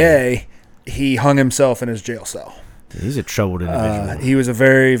gay. He hung himself in his jail cell. He's a troubled individual. He was a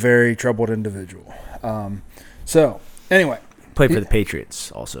very, very troubled individual. So anyway, Played for the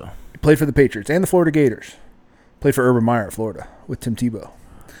Patriots also. played for the Patriots and the Florida Gators. Played for Urban Meyer at Florida with Tim Tebow.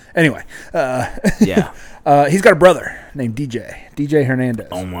 Anyway, Yeah. he's got a brother named DJ Hernandez.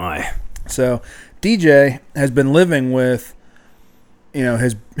 Oh my. So DJ has been living with,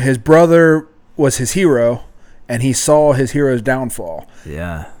 his brother was his hero, and he saw his hero's downfall,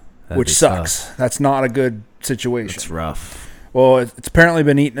 Yeah. which sucks. That's not a good situation. It's rough. Well, it's apparently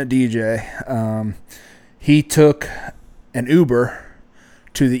been eating at DJ. He took an Uber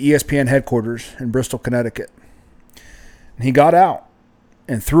to the ESPN headquarters in Bristol, Connecticut. And he got out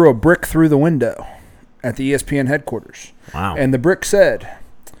and threw a brick through the window at the ESPN headquarters. Wow. And the brick said,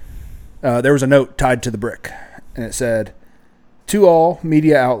 there was a note tied to the brick, and it said, "To all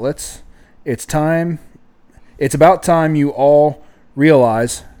media outlets, it's about time you all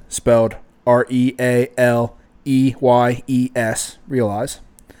realize," spelled REALEYES, realize,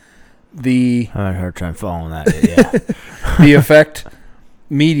 I had a hard time following that. Yeah. the effect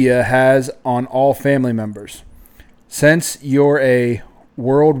media has on all family members. Since you're a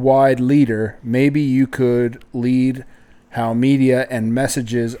worldwide leader, maybe you could lead how media and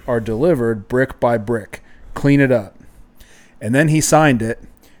messages are delivered brick by brick. Clean it up. And then he signed it.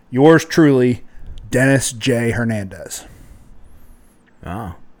 Yours truly, Dennis J. Hernandez.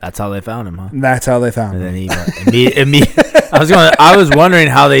 Oh, that's how they found him, huh? And that's how they found And him. then he I was wondering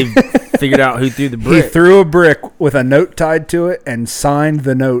how they figured out who threw the He brick. threw a brick with a note tied to it and signed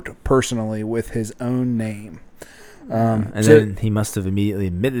the note personally with his own name. And then he must have immediately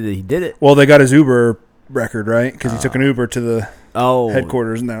admitted that he did it. Well, they got his Uber record, right? Because he took an Uber to the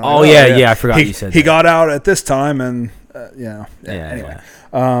headquarters. And they're like, yeah. I forgot you said he that. got out at this time, and anyway.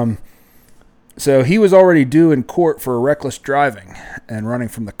 So he was already due in court for reckless driving and running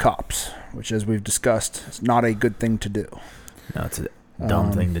from the cops, which, as we've discussed, is not a good thing to do. No, it's a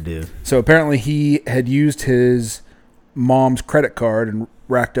dumb thing to do. So apparently he had used his mom's credit card and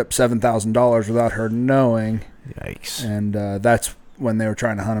racked up $7,000 without her knowing. Yikes. And that's when they were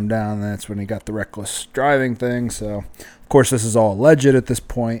trying to hunt him down. And that's when he got the reckless driving thing. So, of course, this is all alleged at this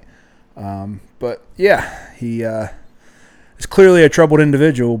point. But, yeah, he is clearly a troubled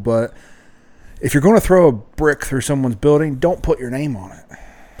individual. But if you're going to throw a brick through someone's building, don't put your name on it,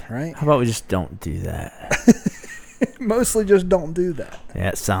 right? How about we just don't do that? Mostly just don't do that. Yeah,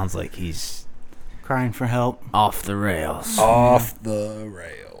 it sounds like he's crying for help. off the rails. Off the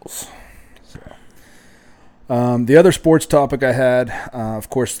rails. So, the other sports topic I had, of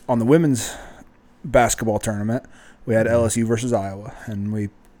course, on the women's basketball tournament, we had LSU versus Iowa, and we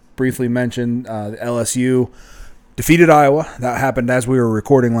briefly mentioned the LSU defeated Iowa. That happened as we were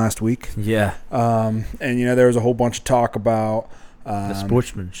recording last week. Yeah. And there was a whole bunch of talk about The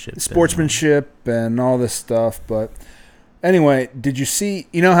sportsmanship. and all this stuff. But anyway, did you see?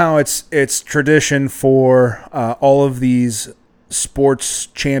 You know how it's tradition for all of these sports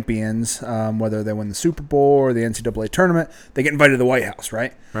champions, whether they win the Super Bowl or the NCAA tournament, they get invited to the White House,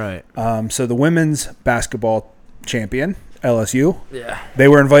 right? Right. So the women's basketball champion, LSU, Yeah. they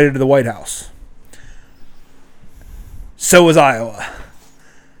were invited to the White House. So was Iowa.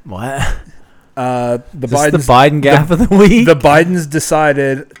 What? The Is this the Biden gaffe of the week? The Bidens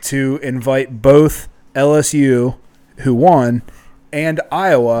decided to invite both LSU, who won, and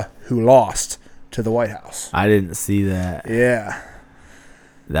Iowa, who lost, to the White House. I didn't see that. Yeah.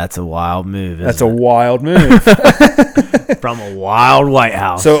 That's a wild move. That's a wild move. From a wild White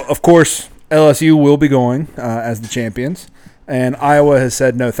House. So, of course, LSU will be going as the champions, and Iowa has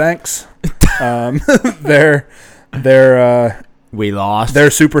said no thanks. Their we lost. Their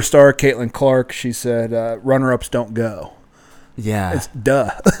superstar, Caitlin Clark, she said runner-ups don't go. Yeah. It's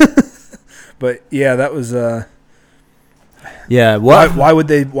duh. But, yeah, that was... yeah. What? Why would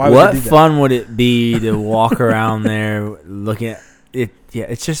they? Why would what they do that? fun would it be to walk around there looking at it? Yeah,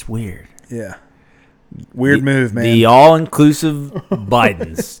 it's just weird. Yeah, weird move, man. The all-inclusive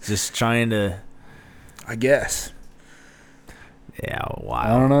Bidens just trying to. I guess. Yeah. Wow. I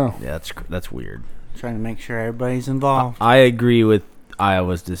don't know. Yeah, that's weird. Trying to make sure everybody's involved. I agree with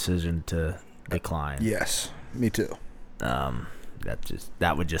Iowa's decision to decline. Yes, me too.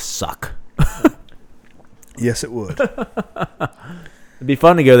 That would just suck. Yes, it would. It'd be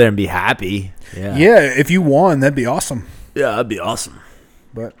fun to go there and be happy. Yeah. Yeah, if you won, that'd be awesome. Yeah, that'd be awesome.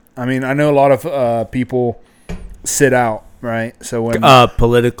 But I mean, I know a lot of people sit out, right? So when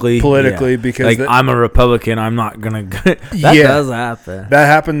politically, yeah. Because like I'm a Republican, I'm not gonna. That does happen. That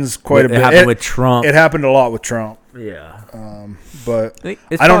happens quite a bit. It happened with Trump. It happened a lot with Trump. Yeah. But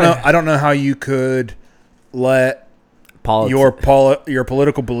I don't know. I don't know how you could let your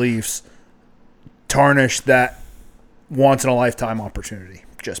political beliefs tarnish that once in a lifetime opportunity.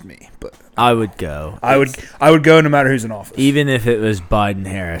 Just me, but I would go. I would go no matter who's in office, even if it was Biden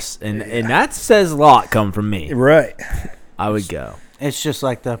Harris, and that says a lot come from me. Right. I would go. It's just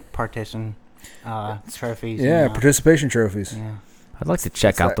like the partition trophies. Yeah, participation trophies. Yeah. I'd like to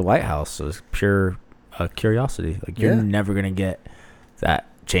check out the White House. So it's pure curiosity. Like you're never gonna get that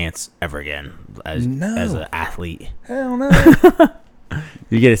chance ever again as an athlete. Hell no.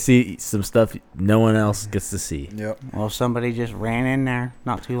 You get to see some stuff no one else gets to see. Yep. Well, somebody just ran in there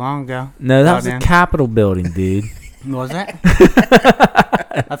not too long ago. No, that was the Capitol building, dude. Was it?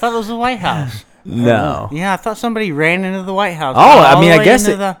 I thought it was the White House. No. Yeah, I thought somebody ran into the White House. Oh, I mean, I guess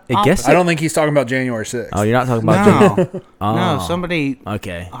it. I don't think he's talking about January 6th. Oh, you're not talking about No. No, somebody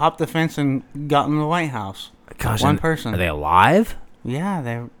hopped the fence and got in the White House. Gosh, one person. Are they alive?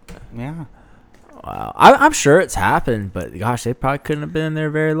 Yeah, yeah. Wow. I'm sure it's happened, but gosh, they probably couldn't have been in there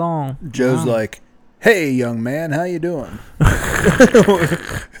very long. Joe's like, "Hey, young man, how you doing?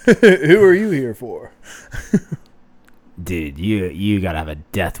 Who are you here for?" Dude, you gotta have a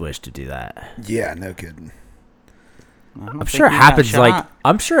death wish to do that. Yeah, no kidding. I'm sure it happens.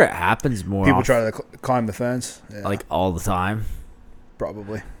 I'm sure it happens more. People try to climb the fence, like all the time.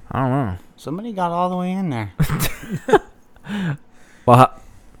 Probably. I don't know. Somebody got all the way in there. Well,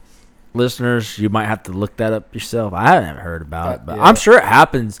 listeners, you might have to look that up yourself. I haven't heard about it, but I'm sure it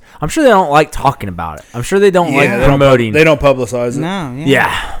happens. I'm sure they don't like talking about it. I'm sure they don't like promoting. They don't publicize it. No.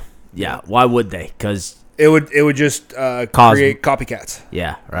 Yeah. Yeah, why would they? Because it would just create copycats.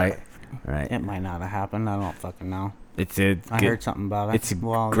 Yeah, right. It might not have happened. I don't fucking know. I heard something about it. It's a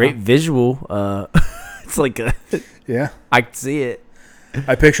great visual. It's like I can see it.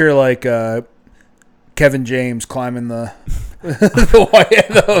 I picture like Kevin James climbing the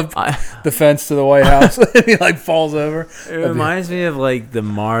fence to the White House, and he like falls over. It reminds me of like the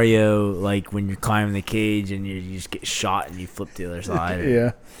Mario, like when you're climbing the cage and you just get shot and you flip to the other side.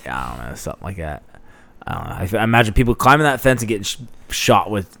 Yeah, I don't know, something like that. I don't know. I imagine people climbing that fence and getting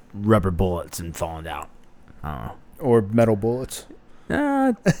shot with rubber bullets and falling down. I don't know. Or metal bullets.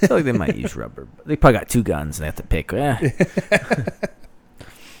 I feel like they might use rubber. They probably got two guns and they have to pick.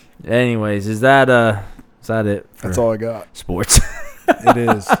 Anyways, is that it? That's all I got. Sports. It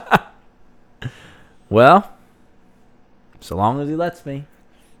is. Well, so long as he lets me.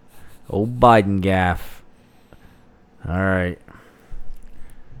 Old Biden gaff. All right.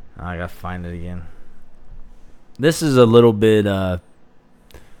 I gotta find it again. This is a little bit.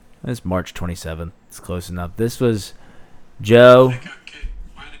 It's March 27th. It's close enough. This was Joe.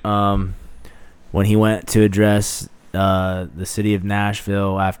 When he went to address the city of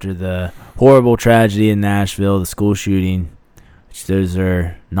Nashville after the horrible tragedy in Nashville, the school shooting, which those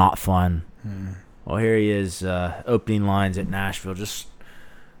are not fun. Well, here he is, opening lines at Nashville, just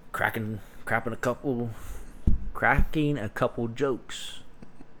cracking a couple jokes.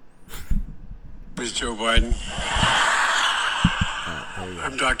 Ms. Joe Biden.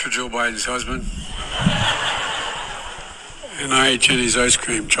 I'm Dr. Joe Biden's husband. And I ate Jenny's ice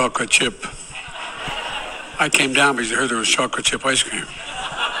cream, chocolate chip. I came down because I heard there was chocolate chip ice cream.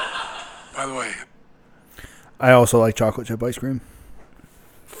 By the way, I also like chocolate chip ice cream.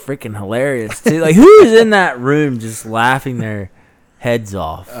 Freaking hilarious, too. Like, who is in that room just laughing their heads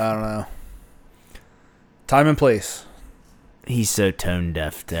off? I don't know. Time and place. He's so tone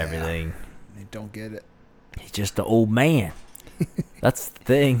deaf to everything. They don't get it. He's just an old man. That's the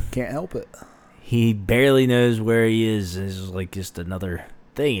thing. Can't help it. He barely knows where he is. It's like just another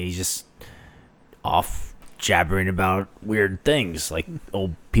thing. He's just off jabbering about weird things like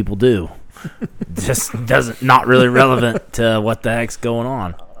old people do. Just not really relevant to what the heck's going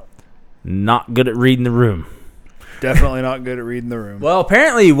on. Not good at reading the room. Definitely not good at reading the room. Well,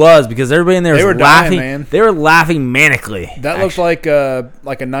 apparently he was, because everybody in there was laughing. Dying, man. They were laughing manically. That looked like a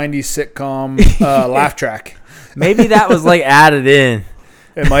 90s sitcom laugh track. Maybe that was like added in.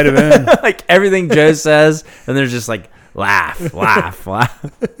 It might have been. Like everything Joe says, and there's just like laugh, laugh, laugh.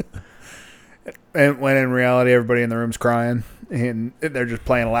 And when in reality, everybody in the room's crying, and they're just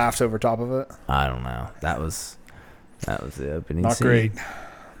playing laughs over top of it. I don't know. That was the opening Not scene. great.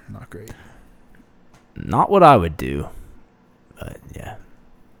 Not great. Not what I would do. But yeah.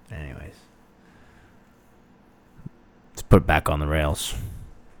 Anyways. Let's put it back on the rails.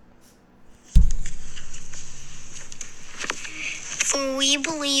 For we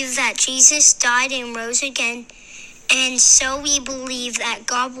believe that Jesus died and rose again, and so we believe that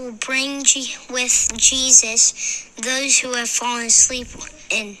God will bring with Jesus those who have fallen asleep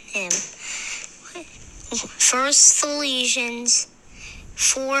in him. 1 Thessalonians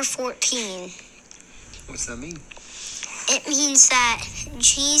 4:14. what's that mean? It means that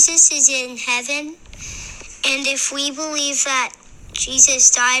Jesus is in heaven, and if we believe that Jesus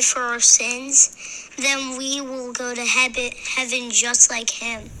died for our sins, then we will go to heaven just like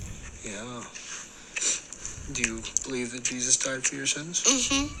him. Yeah. Do you believe that Jesus died for your sins?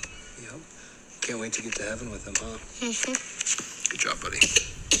 Mm-hmm. Yep. Can't wait to get to heaven with him, huh? Mm-hmm. Good job, buddy.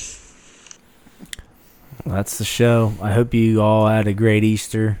 Well, that's the show. I hope you all had a great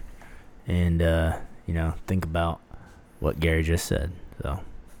Easter, and think about what Gary just said. So,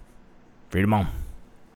 freedom on.